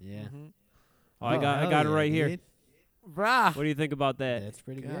 Mm-hmm. Yeah. Oh, I got hell it yeah, right here. dude. Brah. What do you think about that? That's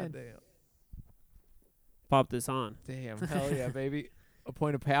pretty God good. Pop this on. damn. Hell yeah, baby. A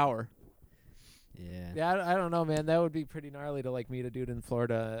point of power. Yeah. Yeah, I don't know, man. That would be pretty gnarly to like meet a dude in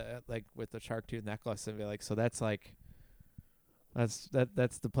Florida, like with the shark tooth necklace, and be like, so that's like, that's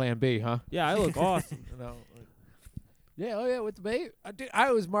the plan B, huh? Yeah, I look awesome. No. Yeah, oh yeah, with the babe.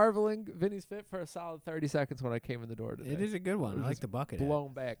 I was marveling Vinny's fit for a solid 30 seconds when I came in the door today. It is a good one. It I was like the bucket hat.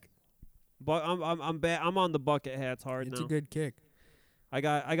 blown back. But I'm on the bucket hats hard It's now. a good kick. I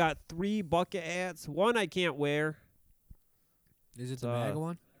got 3 bucket hats. One I can't wear. Is it the Uh, MAGA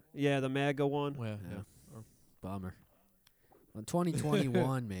one? Yeah, the MAGA one. Well, Yeah. Bummer. Well,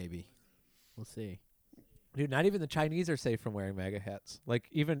 2021 maybe. We'll see. Dude, not even the Chinese are safe from wearing MAGA hats. Like,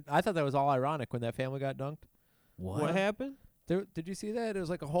 even I thought that was all ironic when that family got dunked. What happened? Did you see that? It was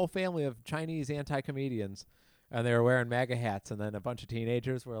like a whole family of Chinese anti-comedians, and they were wearing MAGA hats, and then a bunch of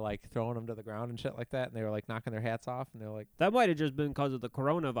teenagers were like throwing them to the ground and shit like that, and they were like knocking their hats off, and they were like, That might have just been because of the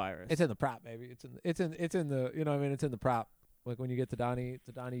coronavirus. "It's in the prop, baby. It's in the you know what I mean? It's in the prop." Like when you get the Donnie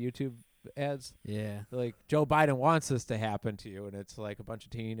YouTube ads, Yeah. they're like, Joe Biden wants this to happen to you, and it's like a bunch of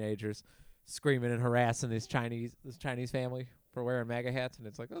teenagers screaming and harassing this Chinese family for wearing MAGA hats, and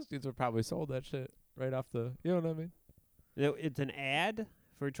it's like those dudes would probably sold that shit right off the, you know what I mean? It's an ad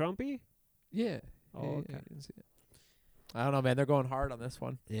for Trumpy? Yeah. Oh, Yeah, okay. I didn't see it. I don't know, man. They're going hard on this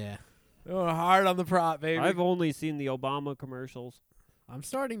one. Yeah. They're going hard on the prop, baby. I've only seen the Obama commercials. I'm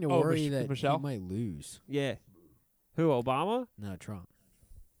starting to Oh, worry that Michelle? he might lose. Yeah. Who, Obama? No, Trump.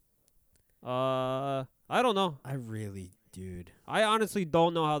 I don't know. I really, dude. I honestly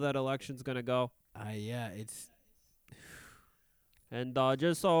don't know how that election's going to go. Yeah, it's And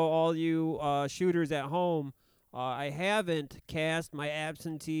just so all you shooters at home, I haven't cast my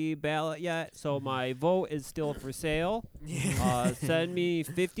absentee ballot yet, so my vote is still for sale. Send me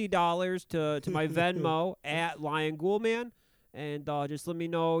 $50 to my Venmo at Lion Ghoulman, and just let me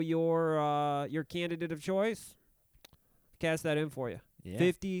know your candidate of choice. Cast that in for you. yeah.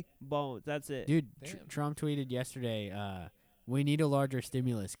 50 bones. That's it. Dude, Damn. Trump tweeted yesterday, we need a larger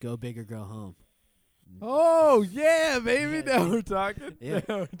stimulus. Go big or go home. Oh, yeah, baby. Yeah, Now we're talking. Yeah.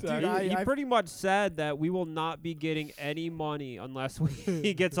 Now we're Dude, talking. He pretty much said that we will not be getting any money unless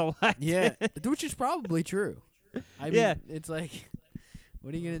he gets elected. Yeah, which is probably true. I mean, Yeah. it's like,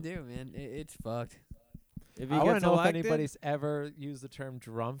 what are you going to do, man? It's fucked. If he I want gets to know elected, if anybody's ever used the term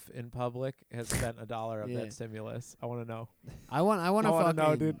 "drumpf" in public, has spent $1 of Yeah. that stimulus. I want to know. I want to I wanna fucking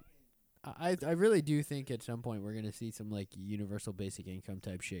know, dude. I really do think at some point we're gonna see some like universal basic income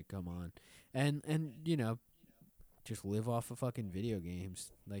type shit come on, and you know, just live off of fucking video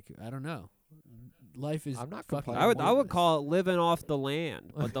games. Like I don't know, life is. I'm not fucking. complaining. I would pointless. call it living off the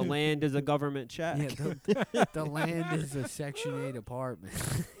land, but the land is a government check. Yeah, the land is a Section 8 apartment.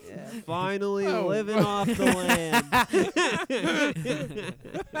 Yeah, finally Oh. living off the land.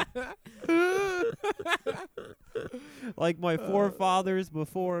 Like my forefathers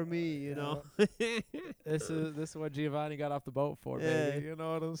before me, you know. This is what Giovanni got off the boat for, baby. You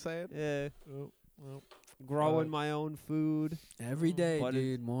know what I'm saying? Yeah, Oh, well, growing my own food. Every day, What is-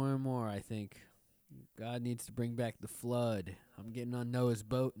 dude, more and more. I think God needs to bring back the flood. I'm getting on Noah's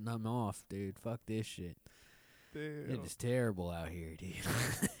boat and I'm off, dude. Fuck this shit. dude. It is terrible out here, dude.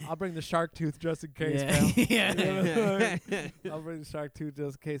 I'll bring the shark tooth just in case, yeah, pal. yeah. I'll bring the shark tooth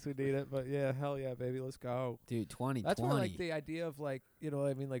just in case we need it. But yeah, hell yeah, baby, let's go. Dude, 2020. That's why, like, the idea of, like, you know,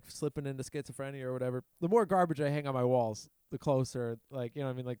 I mean, like, slipping into schizophrenia or whatever. The more garbage I hang on my walls, the closer, like, you know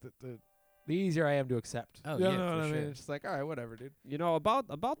what I mean, like, the easier I am to accept. Oh, you yeah, know for what I sure. mean? It's just like, all right, whatever, dude. You know about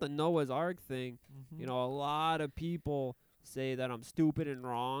the Noah's Ark thing. Mm-hmm. You know, a lot of people say that I'm stupid and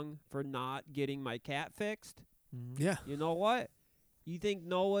wrong for not getting my cat fixed. Yeah. You know what? You think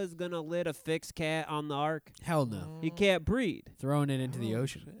Noah's gonna let a fixed cat on the ark? Hell no. He can't breed. Throwing it into Oh, the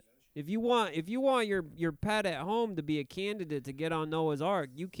ocean. If you want your pet at home to be a candidate to get on Noah's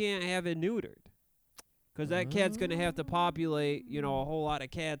Ark, you can't have it neutered. 'Cause that cat's gonna have to populate, you know, a whole lot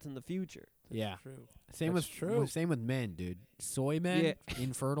of cats in the future. Yeah. True. Same That's with true. Same with men, dude. Soy men, Yeah.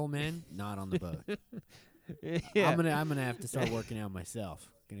 infertile men, not on the boat. Yeah. I'm gonna have to start working out myself.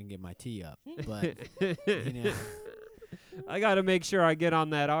 Gonna get my tea up, but you know, I gotta make sure I get on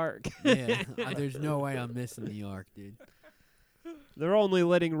that ark. yeah, there's no way I'm missing the ark, dude. They're only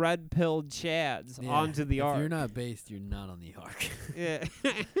letting red-pilled chads Yeah, onto the if ark. you're not based, you're not on the ark. Yeah.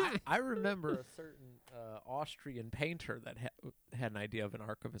 I remember a certain Austrian painter that had an idea of an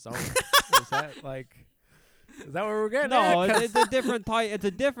ark of his own. Is that like? Is that what we're getting No, at? it's a different type. It's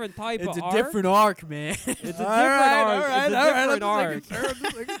a different type It's of a ark. different ark, man. It's a different All right, ark. all right, It's a all right. different ark. I'm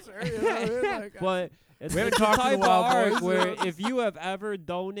just making sure, you know what I mean? Like, But it's We haven't the talked in a type of while, ark boys. where if you have ever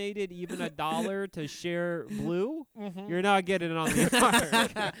donated even $1 to share blue, you're not getting it on the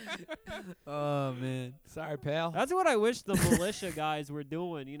ark. Oh man. sorry, pal. That's what I wish the militia guys were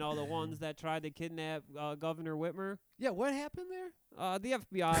doing. You know, the ones that tried to kidnap Governor Whitmer. Yeah, what happened there? The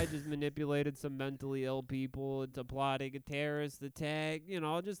FBI just manipulated some mentally ill people into plotting a terrorist attack. You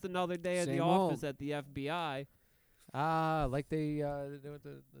know, just another day at the Same office old. at the FBI. Ah, like they do with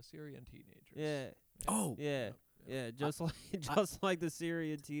the Syrian teenagers. Yeah, Oh, yeah, yeah. Just like the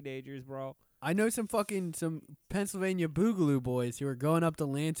Syrian teenagers, bro. I know some Pennsylvania Boogaloo boys who are going up to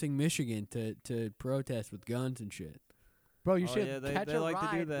Lansing, Michigan to protest with guns and shit. Bro, you Oh, should yeah, they- catch they a like to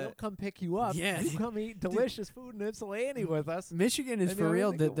do ride. that. We'll come pick you up. Yeah. You come eat delicious food in Ypsilanti with us. Michigan is And for the real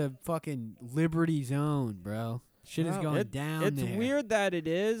other the, thing- the fucking Liberty Zone, bro. Shit is Wow. going down It's there. weird that it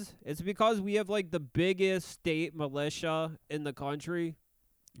is. It's because we have like the biggest state militia in the country.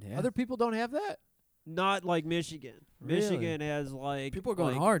 Yeah. Other people don't have that. Not like Michigan. Really? Michigan has like People are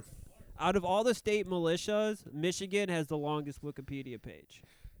going like, hard. Out of all the state militias, Michigan has the longest Wikipedia page.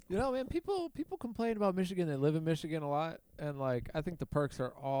 You know, man, people complain about Michigan. They live in Michigan a lot, and like I think the perks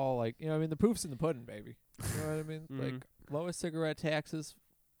are all like, you know, what I mean, the proof's in the pudding, baby. You know what I mean? Mhm. Like lowest cigarette taxes,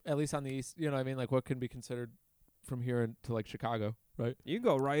 at least on the east. You know what I mean? Like what can be considered from here to like Chicago, right? You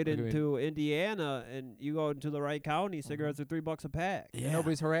go right Look at me. into Indiana, and you go into the right county. Cigarettes are $3 a pack. And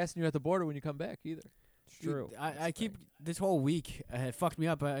nobody's harassing you at the border when you come back either. It's true. I keep this whole week it fucked me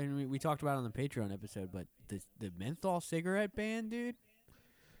up. I mean, we talked about it on the Patreon episode, but the menthol cigarette ban, dude.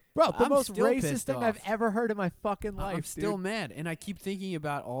 Bro, the I'm most still racist pissed thing I've off. ever heard in my fucking life. I'm still dude. mad, and I keep thinking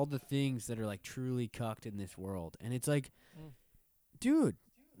about all the things that are like truly cucked in this world, and it's like, dude,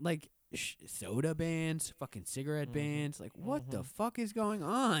 like soda bans, fucking cigarette bans, like what the fuck is going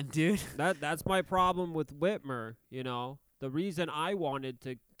on, dude? That's my problem with Whitmer. You know, the reason I wanted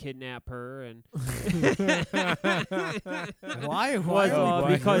to kidnap her and Why was are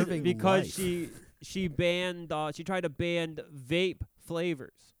we because preserving life? she banned she tried to ban vape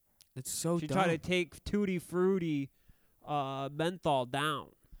flavors. It's so She dumb. tried to take Tutti Frutti menthol down.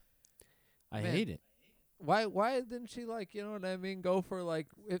 I Man. hate it. Why didn't she, like, you know what I mean, go for, like,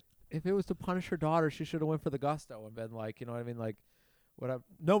 if it was to punish her daughter, she should have went for the gusto and been like, you know what I mean, like,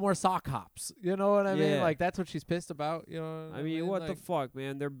 no more sock hops. You know what I mean? Yeah. Like, that's what she's pissed about. You know what I mean, what the like, fuck,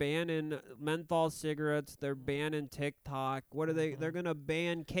 man? They're banning menthol cigarettes. They're banning TikTok. What are they? They're gonna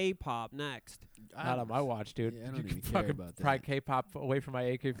ban K-pop next. Not on my watch, dude. Yeah, I don't You even can care fucking about pry that. K-pop away from my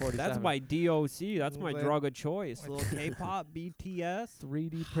AK-47. That's my DOC. That's my Well, drug of choice. Little K-pop, BTS,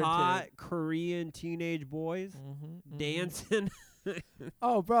 3D printed. hot Korean teenage boys Mhm. dancing.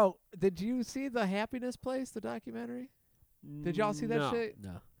 Oh, bro, did you see the Happiness Place, the documentary? Did y'all see that No. shit?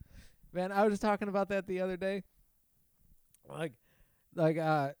 No. Man, I was just talking about that the other day.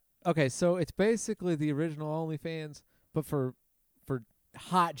 Okay, so it's basically the original OnlyFans, but for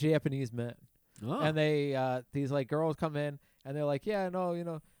hot Japanese men. Oh. And they these like girls come in and they're like, yeah, no, you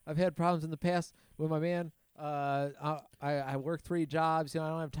know, I've had problems in the past with my man. I work 3 jobs, you know, I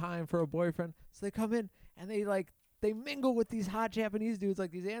don't have time for a boyfriend. So they come in and they mingle with these hot Japanese dudes,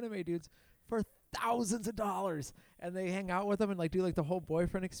 like these anime dudes, for thousands of dollars, and they hang out with them and like do like the whole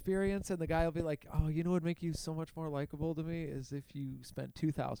boyfriend experience. And the guy will be like, oh, you know what would make you so much more likable to me is if you spent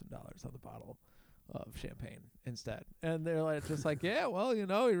 $2,000 on the bottle of champagne instead. And they're like, just like, yeah, well, you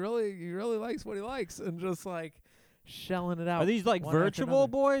know, he really likes what he likes, and just like shelling it out. Are these like one after virtual another.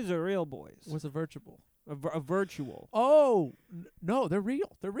 boys or real boys? What's a virtual? A virtual. Oh, no, they're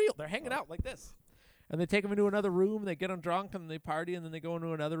real. They're real. They're hanging out like this. And they take them into another room, they get them drunk, and they party, and then they go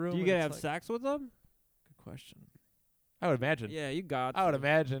into another room. Do you and get to it's have like, sex with them? Good question. I would imagine. Yeah, you got. I would to.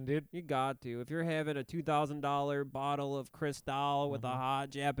 imagine, dude. You got to. If you're having a $2,000 bottle of Cristal with a Mhm. hot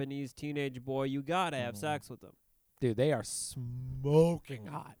Japanese teenage boy, you gotta have Mhm. sex with them. Dude, they are smoking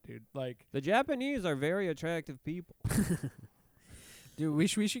hot, dude. Like, The Japanese are very attractive people. Dude,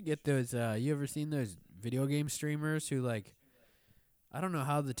 we should get those. You ever seen those video game streamers who like? I don't know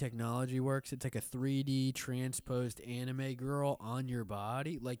how the technology works. It's like a 3D transposed anime girl on your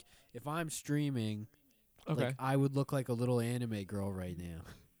body. Like if I'm streaming, okay. like I would look like a little anime girl right now.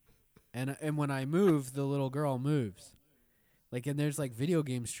 And when I move, the little girl moves. Like, and there's like video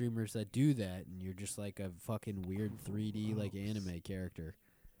game streamers that do that, and you're just like a fucking weird 3D like anime character.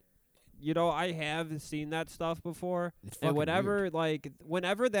 You know, I have seen that stuff before. It's fucking And weird.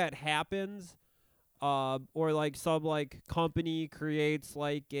 whenever that happens, or like some like company creates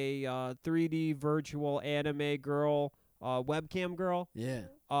like a 3D virtual anime girl, webcam girl, Yeah.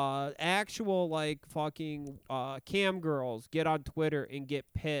 actual like fucking cam girls get on Twitter and get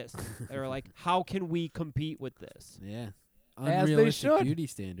pissed. They're like, how can we compete with this? Yeah. As they Unrealistic should. beauty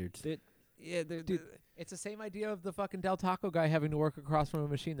standards. Yeah, Dude, it's the same idea of the fucking Del Taco guy having to work across from a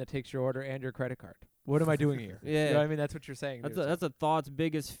machine that takes your order and your credit card. What am I doing here? You Yeah. know what I mean? That's what you're saying. that's dude. a thought's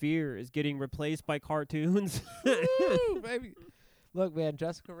biggest fear is getting replaced by cartoons. Woo, baby. Look, man,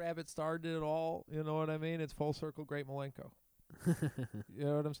 Jessica Rabbit started it all. You know what I mean? It's full circle, great Malenko. You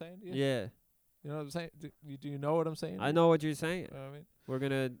know what I'm saying? Yeah, You know what I'm saying? Do you know what I'm saying? I know what you're saying. You know what I mean? We're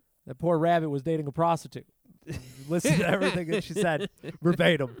gonna. That poor rabbit was dating a prostitute. Listen to everything that she said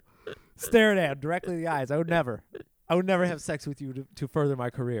verbatim. Staring at him directly in the eyes. I would never have sex with you to further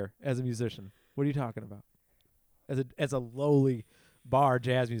my career as a musician. What are you talking about? As a lowly bar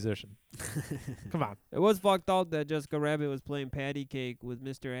jazz musician. Come on. It was fucked up that Jessica Rabbit was playing patty cake with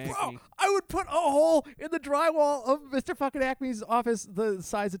Mr. Acme. Bro, I would put a hole in the drywall of Mr. fucking Acme's office the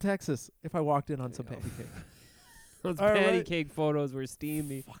size of Texas if I walked in on some patty cake. Those All patty right. cake photos were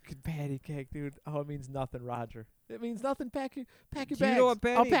steamy. Fucking patty cake, dude. Oh, it means nothing, Roger. It means nothing. Pack your Do bags. you know what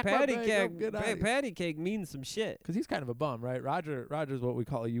I'll pack my patty bag, cake? I'll get out of here. Patty cake means some shit. Because he's kind of a bum, right? Roger's what we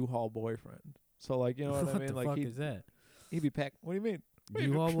call a U-Haul boyfriend. So, like, you know what, I mean? the Like, fuck is that? he'd be packed. What do you mean?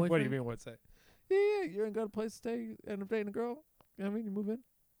 U-Haul What do you boyfriend? mean? What's that? Yeah, you ain't got a place to stay and I'm dating a girl. You know what I mean? You move in.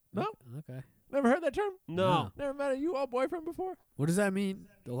 No, Okay. never heard that term. No. No. Never met a U-Haul boyfriend before. What does that mean?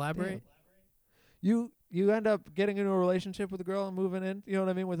 Elaborate. Damn. you end up getting into a relationship with a girl and moving in. You know what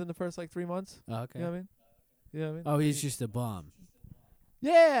I mean? Within the first like 3 months. Oh, okay. You know what I mean? You know what I mean? Oh, he's just a bum.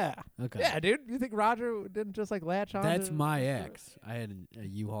 Yeah. Okay. Yeah, dude. You think Roger didn't just like latch on? That's to- my ex. I had a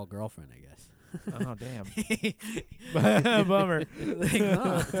U-Haul girlfriend, I guess. Oh damn. Bummer. Like,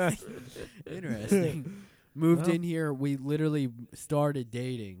 huh. Interesting. Moved Well. in here. We literally started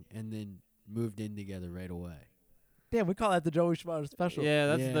dating and then moved in together right away. Damn, we call that the Joey Schmo special. Yeah,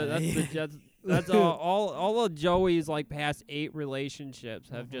 that's Yeah. the that's all of Joey's like past 8 relationships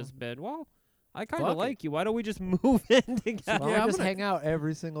have just been, well, I kind Fuck of it. like you. Why don't we just move in together? Why don't Yeah, we I'm just gonna- hang out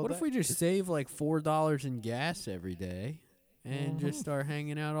every single What day? if we just save like $4 in gas every day and just start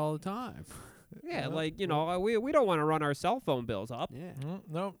hanging out all the time? Yeah, Well, like, you know, we don't want to run our cell phone bills up. Yeah.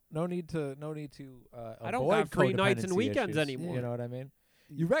 No need to. I don't avoid got free nights and codependency weekends issues, anymore. You know what I mean?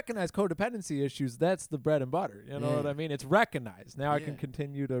 You recognize codependency issues. That's the bread and butter. You know Yeah. what I mean? It's recognized. Now I Yeah. can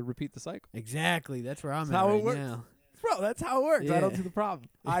continue to repeat the cycle. Exactly. That's where I'm That's at how it right works. now. Bro, that's how it works. I don't Yeah. see the problem.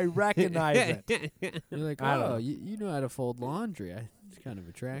 I recognize it. You're like, I don't oh, know. you know how to fold laundry. It's kind of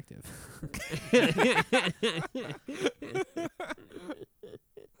attractive.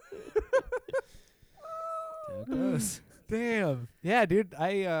 How it goes. Damn. Yeah, dude.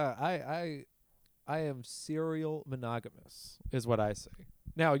 I am serial monogamous, is what I say.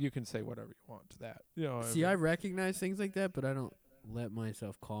 Now you can say whatever you want to that. You know. what See, I mean? recognize things like that, but I don't let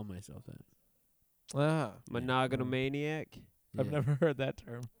myself call myself that. Monogamomaniac. I've Yeah. never heard that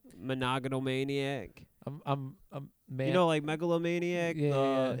term. Monogamomaniac. I'm man. You know, like Megalomaniac, Yeah,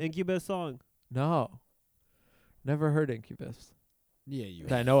 the yeah. Incubus song. No. Never heard Incubus Yeah, you.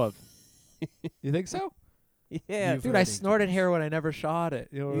 that I know of. You think so? Yeah. You've Dude, heard I snorted Incubus. heroin. I never shot it.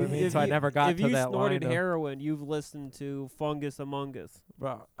 You know what I mean? If So I you- never got if to you that snorted line. heroin, you've listened to Fungus Among Us.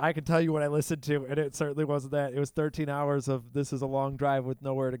 Bro, I can tell you what I listened to, and it certainly wasn't that. It was 13 hours of "This Is a Long Drive with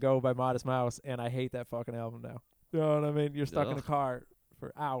Nowhere to Go" by Modest Mouse, and I hate that fucking album now. You know what I mean? You're stuck in a Ugh. car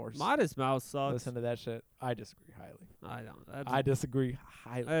for hours. Modest Mouse sucks. Listen to that shit. I disagree highly. I don't. That's, I disagree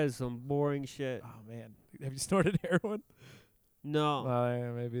highly. that is some boring shit. Oh man, have you snorted heroin? No. Well,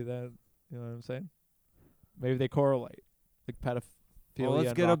 yeah, maybe that. You know what I'm saying? Maybe they correlate, like pedophilia. Well, let's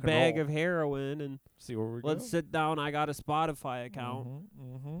and get a rock and bag roll. of heroin and See where we let's go. sit down. I got a Spotify account.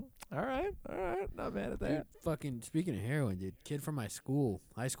 All right. Not mad at Dude, that. fucking speaking of heroin, dude, kid from my school,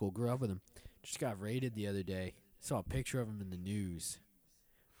 high school, grew up with him. Just got raided the other day. Saw a picture of him in the news.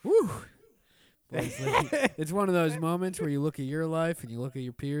 Woo! It's like- it's one of those moments where you look at your life and you look at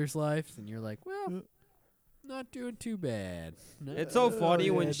your peers' lives and you're like, well, not doing too bad. No. It's so funny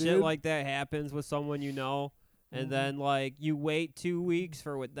yeah, when shit dude. like that happens with someone you know, and then like you wait 2 weeks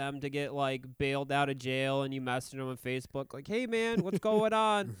for with them to get like bailed out of jail, and you message them on Facebook like, "Hey man, what's going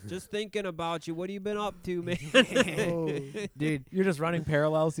on? Just thinking about you. What have you been up to, man?" Dude, You're just running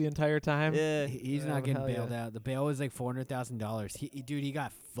parallels the entire time. Yeah. he's Yeah, not getting hell bailed yeah. out. The bail was like $400,000. Dude, he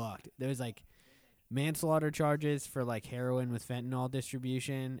got fucked. There was like manslaughter charges for like heroin with fentanyl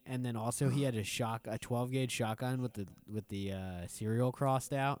distribution, and then also he had a 12 gauge shotgun with the serial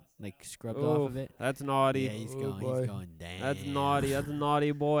crossed out, like scrubbed off of Oof, it. That's naughty. Yeah, he's Oh, going boy. down. That's naughty. That's a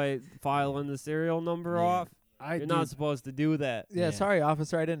naughty boy filing the serial number Yeah. off. I You're dude, not supposed to do that. Yeah, Yeah. sorry,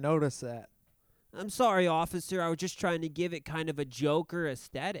 officer. I didn't notice that. I'm sorry, officer. I was just trying to give it kind of a Joker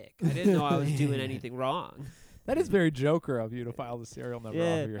aesthetic. I didn't know I was doing anything wrong. That is very Joker of you to file the serial number off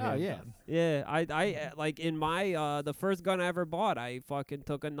Yeah. of your Oh, handgun. yeah. Yeah, I like in my the first gun I ever bought, I fucking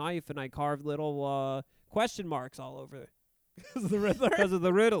took a knife and I carved little question marks all over the Riddler. because of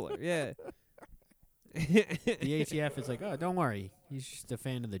the Riddler. Yeah. the ATF is like, oh, don't worry, he's just a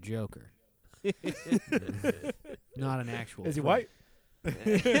fan of the Joker, not an actual. Is he threat. white?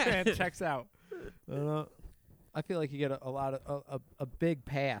 And checks out. I feel like you get a lot of a big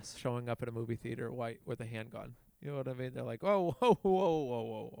pass showing up at a movie theater white with a handgun. You know what I mean? They're like, whoa, whoa, whoa, whoa,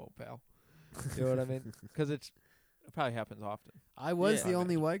 whoa, whoa, pal. You know what I mean? Because it probably happens often. I was Yeah. the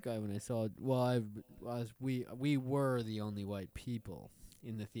only white guy when I saw it. Well, we were the only white people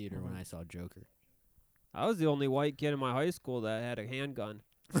in the theater when I saw Joker. I was the only white kid in my high school that had a handgun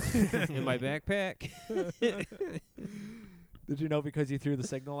in my backpack. Did you know because you threw the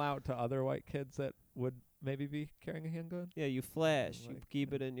signal out to other white kids that would maybe be carrying a handgun? Yeah, you flash. You Like-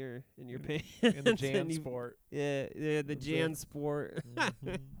 keep it in your pants. In the and Jan you- sport. Yeah, the That's Jan it. sport.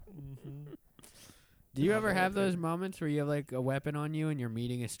 Do you Yeah, ever but have I those moments where you have like a weapon on you and you're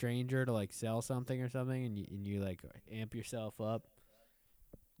meeting a stranger to like sell something or something, and you like amp yourself up?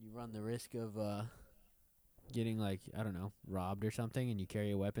 You run the risk of getting like, I don't know, robbed or something, and you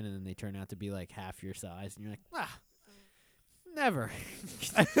carry a weapon and then they turn out to be like half your size, and you're like, never.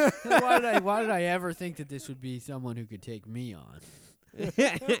 Why did I ever think that this would be someone who could take me on? I've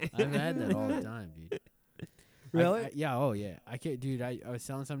had that all the time, dude. Really? Yeah. Oh yeah. I can't, dude. I was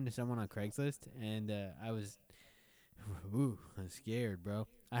selling something to someone on Craigslist, and I was, ooh, I was scared, bro.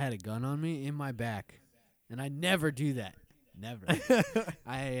 I had a gun on me in my back, and I never do that. Never.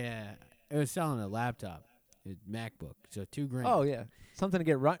 I was selling a laptop, a MacBook, so $2,000. Oh yeah, something to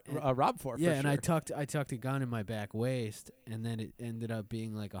get robbed for. Yeah, for and sure. I tucked a gun in my back waist, and then it ended up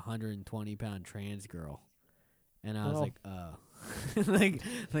being like 120-pound trans girl, and I was Oh. like,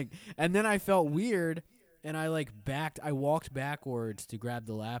 like, and then I felt weird, and I I walked backwards to grab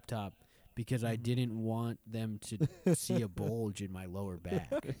the laptop because I didn't want them to see a bulge in my lower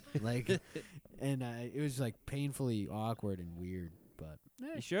back, and it was like painfully awkward and weird, but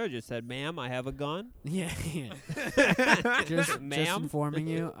You should have just said, "Ma'am, I have a gun." yeah, just Ma'am? informing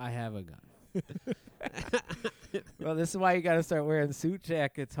you, I have a gun. Well, this is why you got to start wearing suit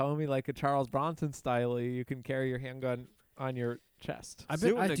jackets, homie, like a Charles Bronson style. You can carry your handgun on your chest.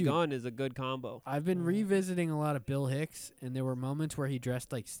 Suit and a gun is a good combo. I've been revisiting a lot of Bill Hicks, and there were moments where he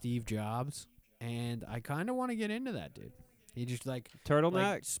dressed like Steve Jobs, and I kind of want to get into that, dude. He just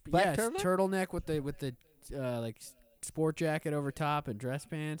Turtleneck. Black yes, turtleneck? turtleneck with the sport jacket over top and dress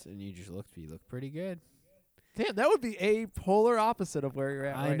pants, and you look pretty good. Damn, that would be a polar opposite of where you're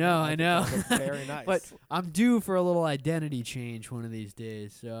at. I right know, now. I think know. that would look very nice. But I'm due for a little identity change one of these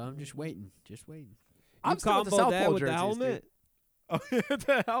days, so I'm just waiting. I'm You still with the combo South that Pole with the jerseys, helmet. dude. Oh,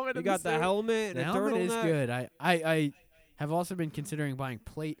 the helmet. You and got the suit. helmet and The a helmet is turtleneck. good. I have also been considering buying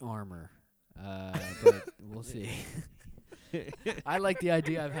plate armor, but we'll see. I like the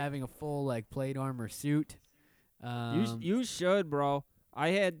idea of having a full plate armor suit. You should, bro. I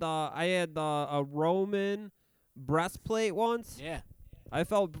had a Roman breastplate once. Yeah. I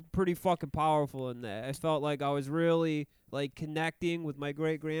felt pretty fucking powerful in that. I felt like I was really connecting with my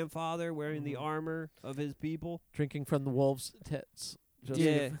great grandfather wearing the armor of his people. Drinking from the wolves' tits. Just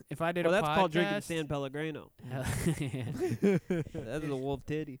Yeah. If I did Well, a that's podcast, called drinking San Pellegrino. Yeah. That's a wolf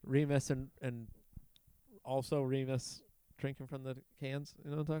titty. Remus and also Remus drinking from the cans.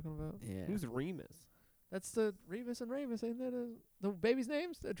 You know what I'm talking about? Yeah. Who's Remus? That's the Remus and Ramus. Ain't that the baby's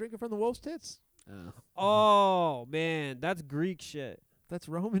names? They're drinking from the wolf's tits. Oh man, that's Greek shit. That's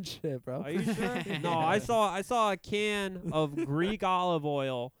Roman shit, bro. Are you sure? No, I saw a can of Greek olive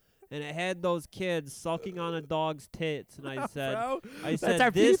oil, and it had those kids sucking on a dog's tits, and I said, bro, I that's said,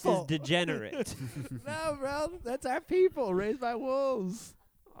 our this people." is degenerate. No, bro, that's our people raised by wolves.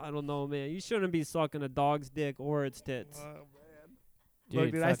 I don't know, man. You shouldn't be sucking a dog's dick or its tits. Oh, man. Dude,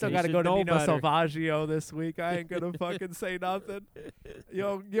 Look, dude, I still fucking- got to you go should to know Nino better. Salvaggio this week. I ain't gonna fucking say nothing.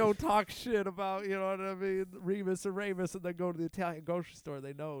 Yo, talk shit about, you know what I mean, Remus and Ramus, and then go to the Italian grocery store.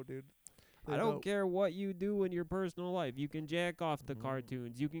 They know, dude. They I know. don't care what you do in your personal life. You can jack off the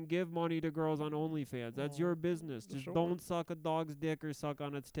cartoons. You can give money to girls on OnlyFans. That's your business. Just Sure. don't suck a dog's dick or suck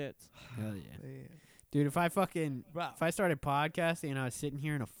on its tits. Hell yeah. Man. Dude, if I started podcasting and I was sitting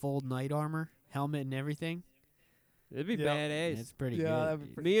here in a full knight armor, helmet and everything, It'd be Yeah. badass. it's pretty Yeah, good. that'd be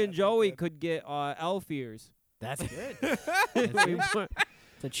dude. pretty- Me and That's Joey good. could get elf ears. That's good. If we want-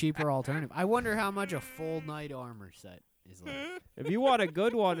 It's a cheaper alternative. I wonder how much a full knight armor set is like. If you want a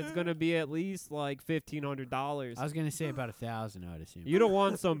good one, it's gonna be at least like $1,500. I was gonna say about 1,000, I would assume. You don't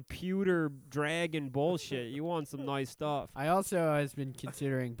want some pewter dragon bullshit. You want some nice stuff. I also has been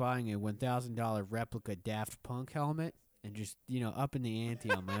considering buying a $1,000 replica Daft Punk helmet and just upping the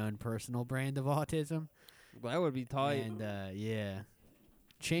ante on my own personal brand of autism. That would be tight. And yeah,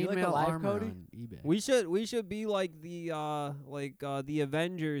 You like a chainmail live armor Cody? on eBay. We should be like the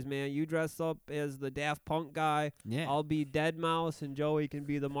Avengers, man. You dress up as the Daft Punk guy. Yeah. I'll be Dead Mouse, and Joey can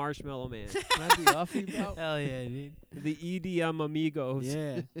be the Marshmallow Man. Can I be Uffy, bro? Hell yeah, dude. The EDM amigos.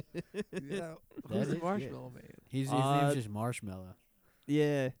 Yeah. Yeah. That Who's is the good. Marshmallow Man? His Uh, name's just Marshmallow.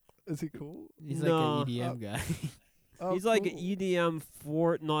 Yeah. Is he cool? He's no. like an EDM guy. Oh, He's like an cool. EDM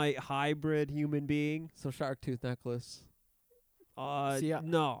Fortnite hybrid human being. So shark tooth necklace. See,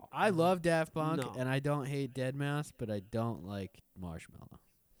 No. I love Daft Punk, No. and I don't hate Deadmau5, but I don't like Marshmallow.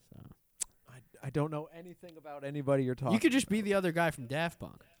 So I don't know anything about anybody you're talking. you could just be the other guy from Daft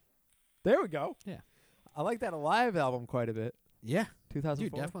Punk. There we go. Yeah. I like that Alive album quite a bit. Yeah, 2004.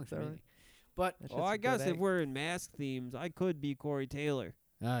 dude, Daft Punk's is that right? amazing. But That Well, shit's I a good guess if egg. we're in mask themes, I could be Corey Taylor.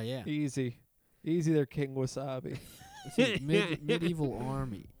 oh yeah, Easy there, King Wasabi. See, medieval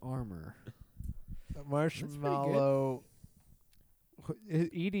armor. Marshmallow.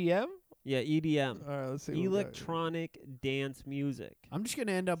 EDM. Yeah, EDM. All right, let's see. what we got. Electronic dance music. I'm just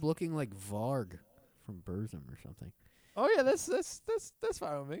gonna end up looking like Varg from Burzum or something. Oh yeah, that's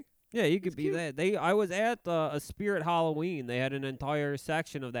fine with me. Yeah, you could He's be cute. that. I was at a Spirit Halloween. They had an entire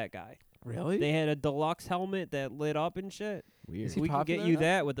section of that guy. Really? They had a deluxe helmet that lit up and shit. Weird. Is he We can get popular you now?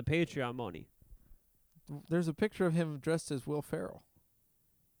 that with the Patreon money. there's a picture of him dressed as Will Ferrell.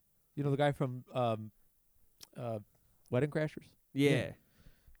 You know the guy from Wedding Crashers? Yeah.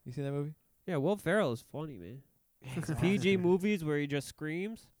 You seen that movie? Yeah, Will Ferrell is funny, man. PG movies where he just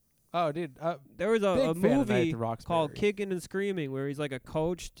screams. Oh, dude. There was a Big fan of Night at movie the Roxbury. called Kicking and Screaming where he's like a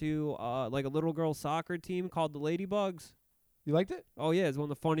coach to like a little girl soccer team called the Ladybugs. You liked it? Oh yeah, it's one of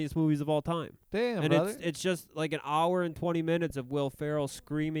the funniest movies of all time. Damn, And brother. it's just like an hour and 20 minutes of Will Ferrell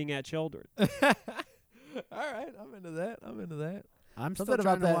screaming at children. All right, I'm into that. I'm still Something trying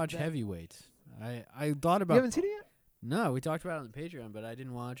about to that- watch that- Heavyweights. I thought You about. haven't seen it yet? No, we talked about it on the Patreon, but I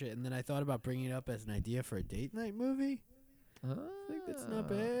didn't watch it. And then I thought about bringing it up as an idea for a date night movie. I think that's not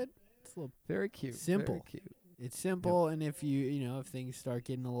bad. It's a little. Very cute. Simple. Very cute. It's simple, and if if things start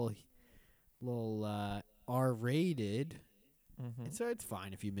getting a little R-rated, Mm-hmm. it's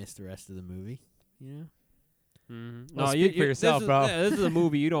fine if you miss the rest of the movie. You know. Mm-hmm. Well, speak for yourself, this bro. This is a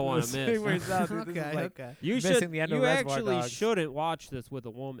movie you don't want to Speak for miss. yourself, dude. This is like okay. You missing should. the end of You Reservoir actually Dogs. shouldn't watch this with a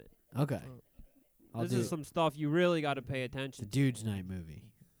woman. Okay. I'll This do is some stuff you really got to pay It's a attention to. dude's night movie.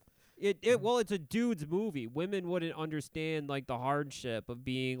 Well, it's a dude's movie. Women wouldn't understand like the hardship of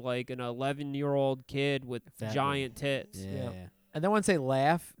being like an 11-year-old kid with Fat giant tits. Yeah. And then once they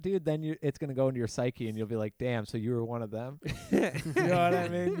laugh, dude, then it's gonna go into your psyche, and you'll be like, "Damn, so you were one of them." You know what I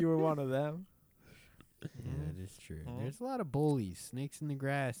mean? You were one of them. Yeah, that is true. Mhm. There's a lot of bullies, snakes in the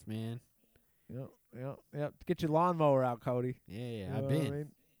grass, man. Yep. Get your lawnmower out, Cody. Yeah, You know I've what I been.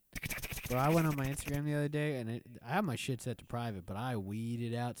 mean? Bro, I went on my Instagram the other day, and I have my shit set to private, but I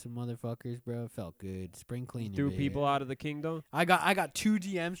weeded out some motherfuckers, bro. It felt good. Spring cleaning. Threw baby. people out of the kingdom. I got 2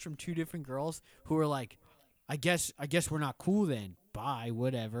 DMs from 2 different girls who were like, I guess we're not cool then. Bye,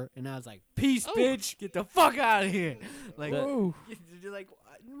 whatever. And I was like, peace, bitch. Get the fuck out of here. Like, Whoa. you're like,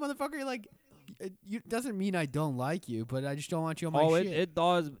 motherfucker, you're like, it doesn't mean I don't like you, but I just don't want you on my Oh, shit. it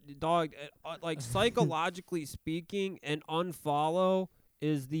does, dog. Like psychologically speaking, an unfollow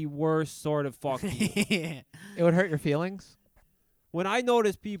is the worst sort of fuck you. Yeah. It would hurt your feelings. When I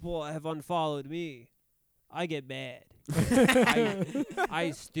notice people have unfollowed me, I get mad.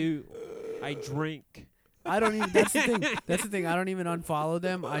 I stew. I drink. I don't even. That's the thing. That's the thing. I don't even unfollow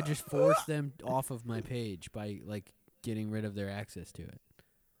them. I just force them off of my page by like getting rid of their access to it.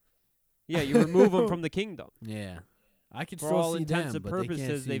 Yeah, you remove them from the kingdom. Yeah, I can For still all see intents them, and but they can't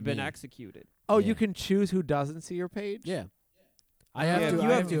purposes, see they've been me. executed. Oh, Yeah. you can choose who doesn't see your page. Yeah, I Yeah, have if to. you I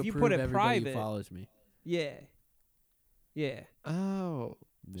have- have to if you approve put it everybody who private- follows me. Yeah. Yeah. Oh,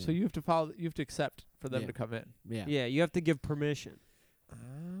 Yeah. so you have to follow. You have to accept for them Yeah. to come in. Yeah. Yeah, you have to give permission.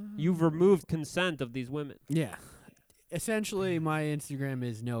 You've removed consent of these women. Yeah. Essentially, my Instagram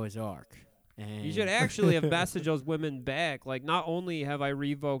is Noah's Ark. And You should actually have messaged those women back. Like, not only have I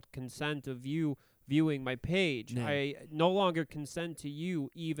revoked consent of you viewing my page, No. I no longer consent to you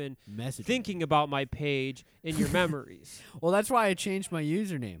even message me. thinking about my page in your memories. Well, that's why I changed my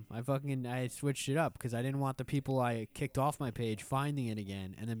username. I switched it up because I didn't want the people I kicked off my page finding it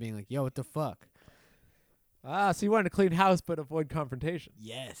again and then being like, "Yo, what the fuck?" So you wanted to clean house but avoid confrontation.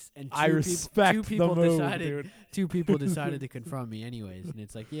 Yes, and I two respect two people the move, decided. dude. 2 people decided to confront me anyways, and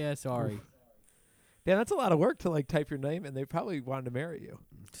it's like, yeah, sorry. Yeah, that's a lot of work to like type your name, and they probably wanted to marry you.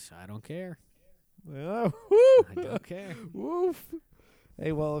 I don't care. Oh, woo. I don't care. Woof.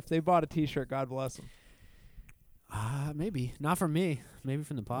 Hey, well, if they bought a T-shirt, God bless them. Maybe not from me. Maybe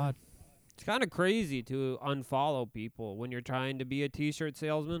from the pod. It's kind of crazy to unfollow people when you're trying to be a T-shirt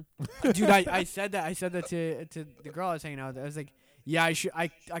salesman. Dude, I said that. I said that to the girl I was hanging out with. I was like, yeah, I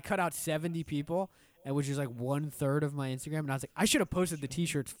cut out 70 people, and which is like 1/3 of my Instagram. And I was like, I should have posted the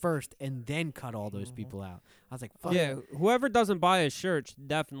T-shirts first and then cut all those people out. I was like, fuck. Yeah, whoever doesn't buy a shirt should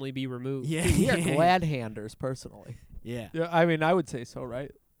definitely be removed. Yeah. We are glad handers, personally. Yeah. Yeah, I mean, I would say so,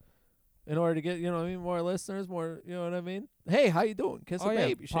 right? In order to get, you know what I mean, more listeners, more, you know what I mean? Hey, how you doing? Kiss Oh, a yeah,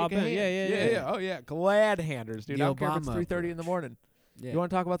 baby, shake pop a in. hand. Yeah. Oh, yeah, glad handers, dude. The I don't care if it's Obama 3:30 in the morning. Yeah. You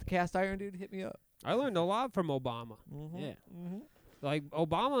want to talk about the cast iron, dude? Hit me up. I learned a lot from Obama. Mm-hmm. Yeah. Mm-hmm. Like,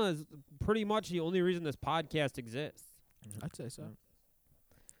 Obama is pretty much the only reason this podcast exists. I'd say so.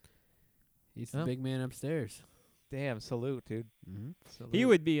 He's Yeah. the big man upstairs. Damn, salute, dude. Mm-hmm. Salute. He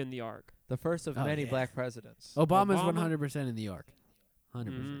would be in the Ark. The first of Oh, many yeah. black presidents. Obama's Obama? 100% in the Ark. 100%.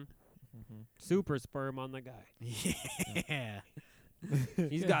 Mhm. Mm-hmm. Super sperm on the guy. Yeah.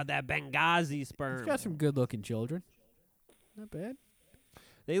 He's got that Benghazi sperm. He's got some good-looking children. Not bad.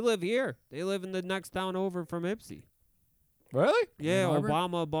 They live here. They live in the next town over from Ipsy. Really? Yeah, Arbor?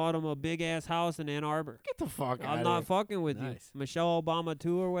 Obama bought him a big-ass house in Ann Arbor. Get the fuck out I'm of not here. fucking with Nice. you. Michelle Obama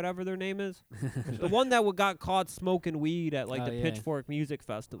 2 or whatever their name is. The one that got caught smoking weed at, like, Oh, the yeah. Pitchfork Music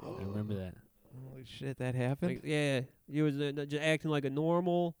Festival. I remember that. Holy shit, that happened? Like, yeah, he was just acting like a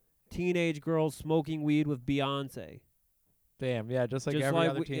normal teenage girls smoking weed with Beyonce. Damn, yeah, just like just every like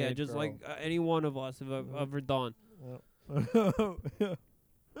other teenage yeah, just girl. like any one of us have ever done.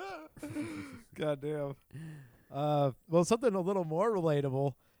 God damn. Well, something a little more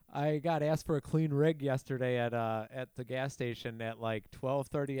relatable. I got asked for a clean rig yesterday at the gas station at like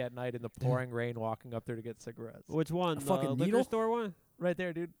 12:30 at night in the pouring rain, walking up there to get cigarettes. Which one? The fucking liquor needle? store one Right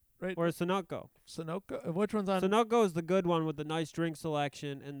there, dude. Right. or Sunoco? Sunoco. Which one's on? Sunoco is the good one with the nice drink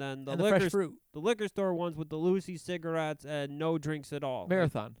selection, and then the and the fresh liquor fruit. the liquor store ones with the Lucy cigarettes and no drinks at all.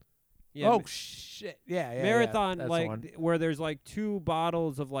 Marathon. Yeah, oh shit. Yeah. Marathon, that's the like one. where there's like 2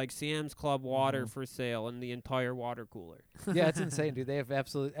 bottles of like Sam's Club water Mhm. for sale in the entire water cooler. Yeah, it's insane, dude. They have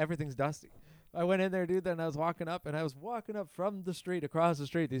everything's dusty. I went in there, dude, then I was walking up from the street, across the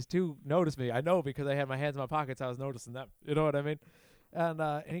street. These two noticed me. I know because I had my hands in my pockets. I was noticing them. You know what I mean?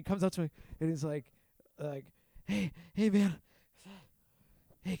 And he comes up to me, and he's like, hey, man,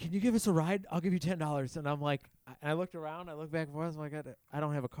 hey, can you give us a ride? I'll give you $10. And I'm like, I looked around, I looked back and forth, I'm like, I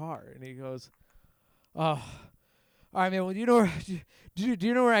don't have a car. And he goes, oh, all right, man, well, you know where, do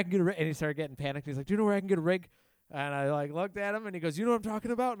you know where I can get a rig? And he started getting panicked. He's like, do you know where I can get a rig? And I like looked at him, and he goes, "You know what I'm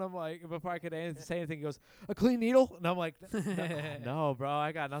talking about?" And I'm like, before I could say anything, he goes, "A clean needle?" And I'm like, "No, bro,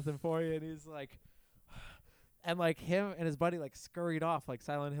 I got nothing for you." And he's like, and like him and his buddy like scurried off like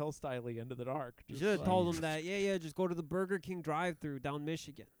Silent Hill style into the dark. You should have told him that. Yeah, just go to the Burger King drive-through down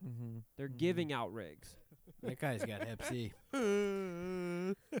Michigan. Mm-hmm. They're giving out rigs. That guy's got Hep C.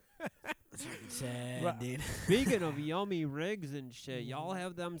 Sad, Right. dude. Speaking of yummy rigs and shit, y'all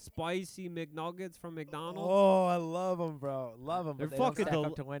have them spicy McNuggets from McDonald's? Oh, I love them, bro. Love them. They're But they don't fucking stack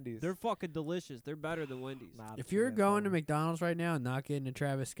up to Wendy's. They're fucking delicious. They're better than Wendy's. Not If a you're fan, going to bro. McDonald's right now and not getting a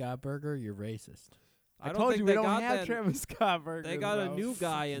Travis Scott burger, you're racist. I don't told think you they we don't got have that. Travis Scott burgers. They got a bro. new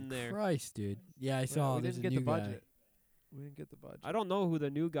guy in there. Christ, dude. Yeah, I We saw. There's didn't a get new the guy. budget. We didn't get the budget. I don't know who the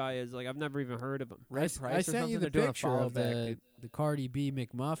new guy is. Like, I've never even heard of him. Red I Price or sent you something? the They're doing a picture follow of back, the Cardi B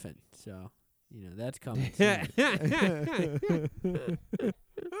McMuffin. So, that's coming soon.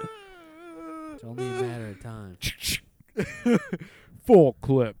 It's only a matter of time. Full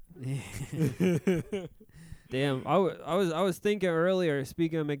clip. Damn, I was thinking earlier.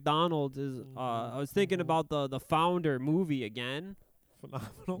 Speaking of McDonald's, I was thinking about the Founder movie again.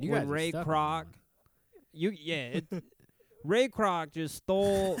 Phenomenal. You When guys are Ray stuck on Kroc, Ray Kroc just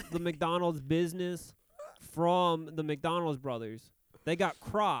stole the McDonald's business from the McDonald's brothers. They got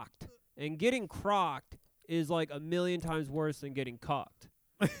crocked, and getting crocked is like 1,000,000 times worse than getting cucked.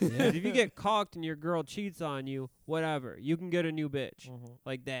 Yeah. 'Cause if you get cucked and your girl cheats on you, whatever, you can get a new bitch Mm-hmm.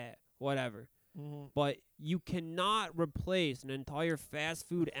 like that, whatever. Mm-hmm. But you cannot replace an entire fast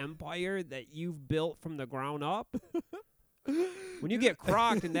food empire that you've built from the ground up. When you get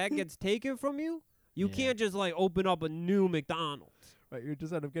crocked and that gets taken from you, you Yeah. can't just like open up a new McDonald's. Right, you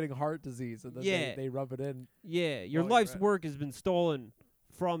just end up getting heart disease, and then Yeah. they rub it in. Yeah, your Oh, you're life's right. work has been stolen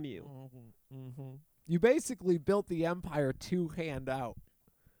from you. Mm-hmm. You basically built the empire to hand out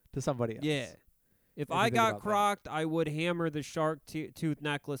to somebody else. Yeah. If you I think got about that. crocked, I would hammer the shark tooth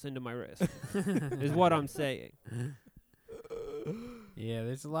necklace into my wrist. Is what I'm saying. Yeah,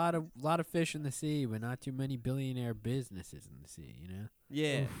 there's a lot of fish in the sea, but not too many billionaire businesses in the sea, you know?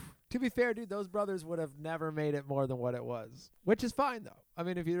 Yeah. To be fair, dude, those brothers would have never made it more than what it was, which is fine though. I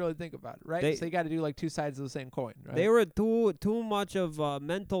mean, if you really think about it, right? They- So you got to do like two sides of the same coin, right? They were too much of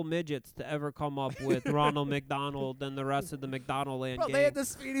mental midgets to ever come up with Ronald McDonald and the rest of the McDonald land Bro, gang. they had the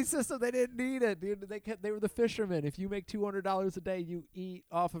speedy system. They didn't need it, dude. They were the fishermen. If you make $200 a day, you eat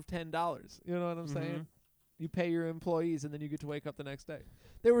off of $10. You know what I'm saying? Mhm. You pay your employees, and then you get to wake up the next day.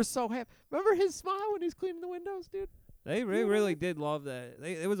 They were so happy. Remember his smile when he's cleaning the windows, dude? They really did love that.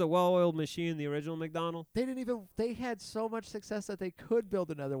 It was a well-oiled machine, the original McDonald. They didn't even. They had so much success that they could build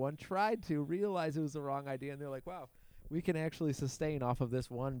another one. Tried to realize it was the wrong idea, and they're like, "Wow, we can actually sustain off of this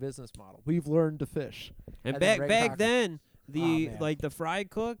one business model. We've learned to fish." And And then Ray back Kroc- then, the man. like the fry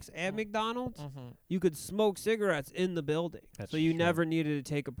cooks at McDonald's, Mm-hmm. you could smoke cigarettes in the building, That's so you true. never needed to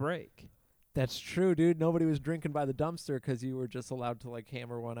take a break. That's true, dude. Nobody was drinking by the dumpster because you were just allowed to like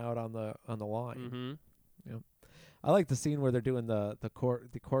hammer one out on the line. Mm-hmm. I like the scene where they're doing the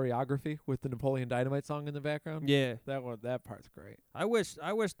choreography with the Napoleon Dynamite song in the background. Yeah, That part's great. I wish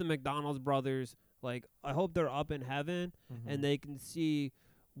the McDonald's brothers, like, I hope they're up in heaven and they can see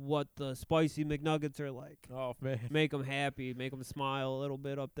what the spicy McNuggets are like. Oh man, Make them happy, make them smile a little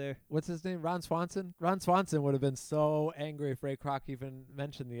bit up there. what's his name? Ron Swanson. Ron Swanson would have been so angry if Ray Kroc even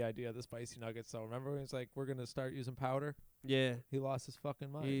mentioned the idea of the spicy nuggets. So remember when he's like, "We're gonna start using powder." Yeah, He lost his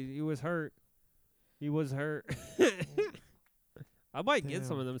fucking mind. he was hurt. He was hurt. I might get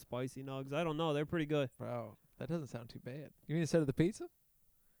some Damn. of them spicy nugs. I don't know. They're pretty good. Bro, that doesn't sound too bad. You mean instead of the pizza?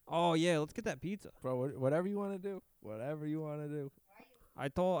 Oh yeah, let's get that pizza. Bro, whatever you want to do. Whatever you want to do. I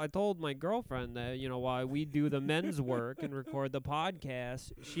told my girlfriend that, you know, while we do the men's work and record the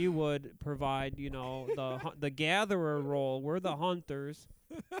podcast, she would provide, you know, the gatherer role. We're the hunters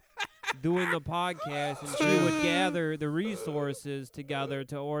doing the podcast, and she would gather the resources together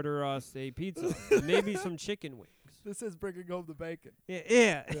to order us a pizza, and maybe some chicken wings. This is bringing home the bacon.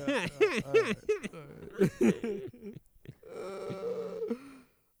 Yeah.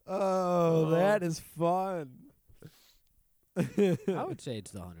 Oh, that is fun. I would say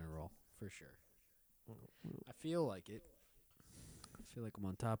it's the hunter roll for sure. I feel like it. I feel like I'm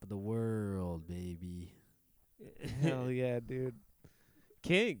on top of the world, baby. Hell yeah, dude.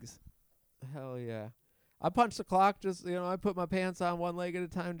 Kings. Hell yeah. I punch the clock just, I put my pants on one leg at a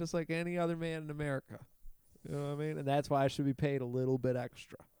time just like any other man in America. You know what I mean? And that's why I should be paid a little bit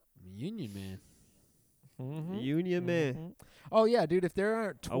extra. I'm a union man. Mm-hmm. Union man. Oh, yeah, dude, if there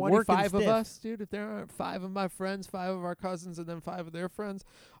aren't A working 25 of stiff. us, dude, if there aren't 5 of my friends, 5 of our cousins, and then 5 of their friends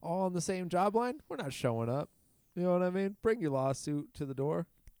all on the same job line, we're not showing up. You know what I mean? Bring your lawsuit to the door.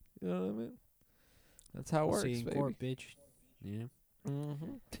 You know what I mean? That's how it We'll works, see you in baby. court, bitch. Yeah.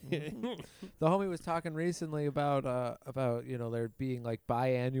 The homie was talking recently about there being like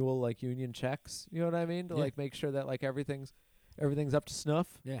biannual like union checks. You know what I mean? To Yeah. like make sure that like everything's up to snuff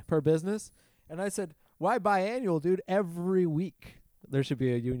Yeah. per business. And I said, why biannual, dude? Every week there should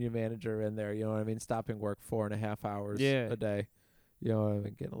be a union manager in there. You know what I mean? Stopping work 4.5 hours Yeah. a day. You know what I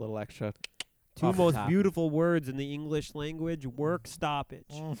mean? Getting a little extra. Two off the most top. beautiful words in the English language: work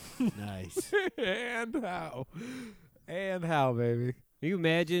stoppage. Nice. And how, baby? Can you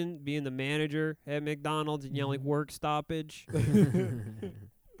imagine being the manager at McDonald's and yelling work stoppage?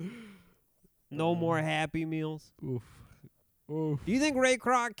 No more Happy Meals. Oof. Do you think Ray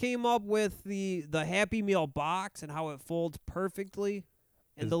Kroc came up with the Happy Meal box and how it folds perfectly?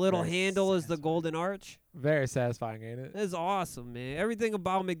 And It's the little very handle is the golden arch? Very satisfying, ain't it? That's awesome, man. Everything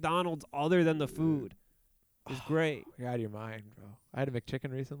about McDonald's other than the food is great. You're out of your mind, bro. I had a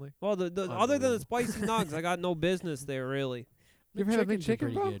McChicken recently. Well, the other than the Unbelievable. spicy nugs, I got no business there, really. You ever had a McChickens are McChicken,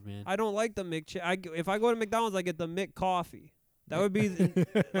 pretty bro? good, man. I don't like the if I go to McDonald's, I get the McCoffee. That would be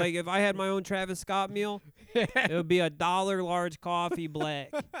like if I had my own Travis Scott meal, it would be $1 large coffee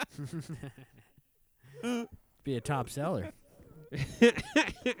black. Be a top seller.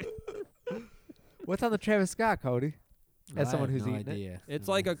 What's on the Travis Scott, Cody? As I someone have who's no eaten it. idea. It's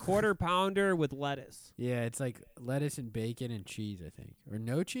like a quarter pounder with lettuce. Yeah, it's like lettuce and bacon and cheese, I think, or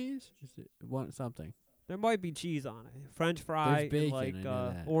no cheese. Is it one something? There might be cheese on it. French fry, and bacon, like I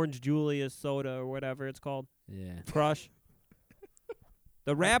know that. Orange Julius soda or whatever it's called. Yeah. Crush.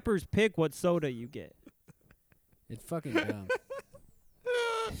 The rappers pick what soda you get. It's fucking dumb.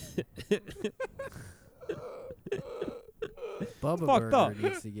 Bubba Fucked Burger up.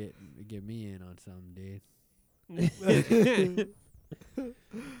 needs to get me in on something, dude.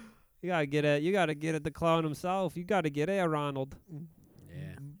 You gotta get at the clown himself. You gotta get at Ronald.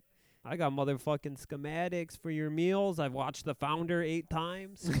 Yeah. I got motherfucking schematics for your meals. I've watched The Founder 8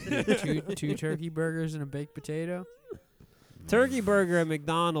 times. two turkey burgers and a baked potato. Turkey burger at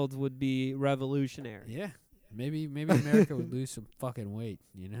McDonald's would be revolutionary. Yeah. Maybe America would lose some fucking weight,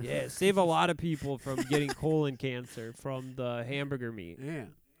 you know? Yeah, save a lot of people from getting colon cancer from the hamburger meat. Yeah.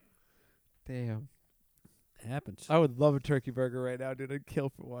 Damn. It happens. I would love a turkey burger right now, dude. I'd kill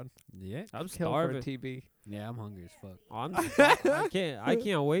for one. Yeah. I'm Kill for a starving. TB. Yeah, I'm hungry as fuck. I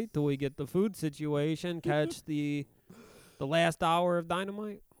can't wait till we get the food situation. Catch the last hour of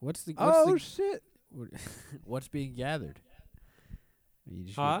Dynamite. Shit. What's being gathered? Are you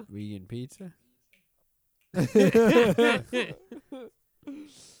just Huh? we eating pizza? Pizza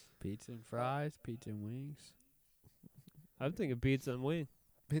and fries, pizza and wings. I'm thinking pizza and wing.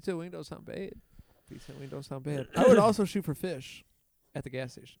 Pizza and wing don't sound bad. Pizza and wing don't sound bad. I would also shoot for fish at the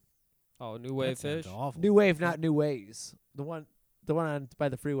gas station. Oh, New Wave That sounds fish. awful. New Wave, not New Ways. The one on by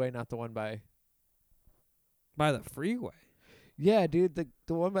the freeway, not the one by. By the freeway. Yeah, dude. The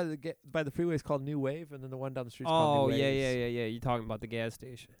one by the freeway is called New Wave, and then the one down the street is called Oh, New yeah. Ways. You're talking about the gas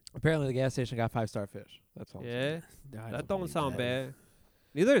station. Apparently, the gas station got 5-star fish. That's all. I'm saying. Yeah, I that don't believe sound that. bad.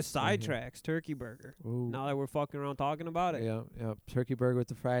 Neither is Right here. Sidetracks Turkey Burger. Ooh. Now that we're fucking around talking about it. Yeah, yeah. Turkey burger with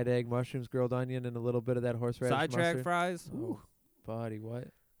the fried egg, mushrooms, grilled onion, and a little bit of that horseradish Sidetrack mustard. fries. Ooh, buddy, what?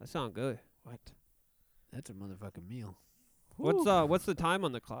 That sound good. What? That's a motherfucking meal. What's the time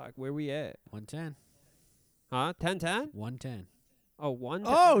on the clock? Where we at? 110. Huh? 10:10? 110. Oh, one.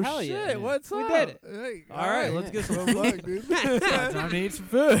 Oh Hell shit! Yeah. What's We up? did it. Hey, All right, let's get some Well, food. dude. Time to eat some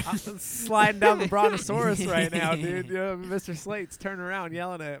food. I'm sliding down the Brontosaurus right now, dude. Yeah, Mr. Slate's turning around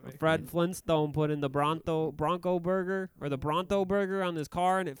yelling at me. Fred Flintstone put in the Bronco burger or the Bronto burger on his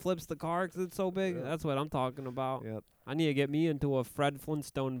car, and it flips the car 'cause it's so big. Yeah. That's what I'm talking about. Yep. I need to get me into a Fred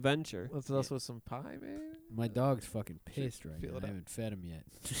Flintstone venture. Let's us with some pie, man. My dog's fucking pissed right feel now. it I up. haven't fed him yet.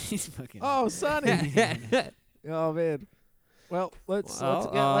 He's fucking. Oh, Sonny. Oh man. Well, let's There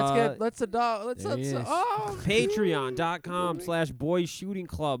he is. Patreon.com/Boys Shooting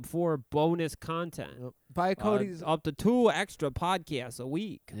Club for bonus content. Buy Cody's. Up to 2 extra podcasts a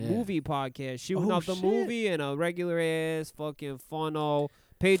week. Yeah. Movie podcast, shooting Oh, up the shit. movie, and a regular ass fucking funno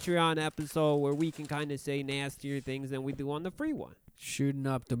Patreon episode where we can kind of say nastier things than we do on the free one. Shooting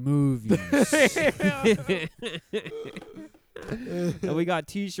up the movies. And we got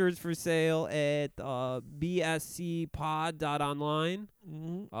t-shirts for sale at bscpod.online.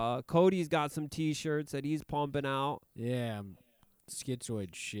 Mhm. Cody's got some t-shirts that he's pumping out. Yeah,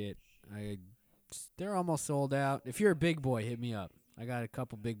 schizoid shit. They're almost sold out. If you're a big boy, hit me up. I got a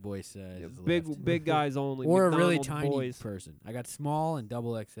couple big boy sizes left. Big guys only. or a really McDonald's tiny boys. person. I got small and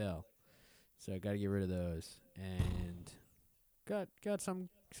double XL, so I got to get rid of those. And got some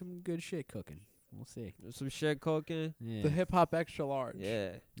good shit cooking. We'll see. There's some shit cooking. Yeah, The hip hop extra large.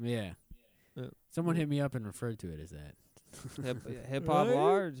 Yeah. yeah. Yeah. Someone hit me up and referred to it as that. Hip hop Right?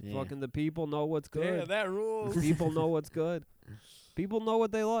 large. Yeah. Fucking the people know what's Yeah, good. that rules. People know what's good. People know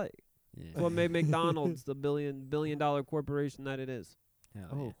what they like. Yeah. That's what made McDonald's the billion dollar corporation that it is. Hell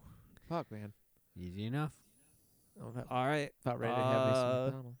Oh, fuck, man. yeah. Easy enough. I'm about All right. ready to have me some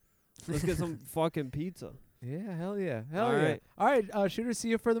McDonald's. Let's get some fucking pizza. Yeah, hell yeah. Hell All yeah. right. All right, Shooter, see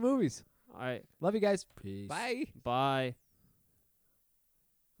you for the movies. All right. Love you guys. Peace. Bye. Bye.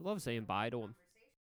 I love saying bye to him.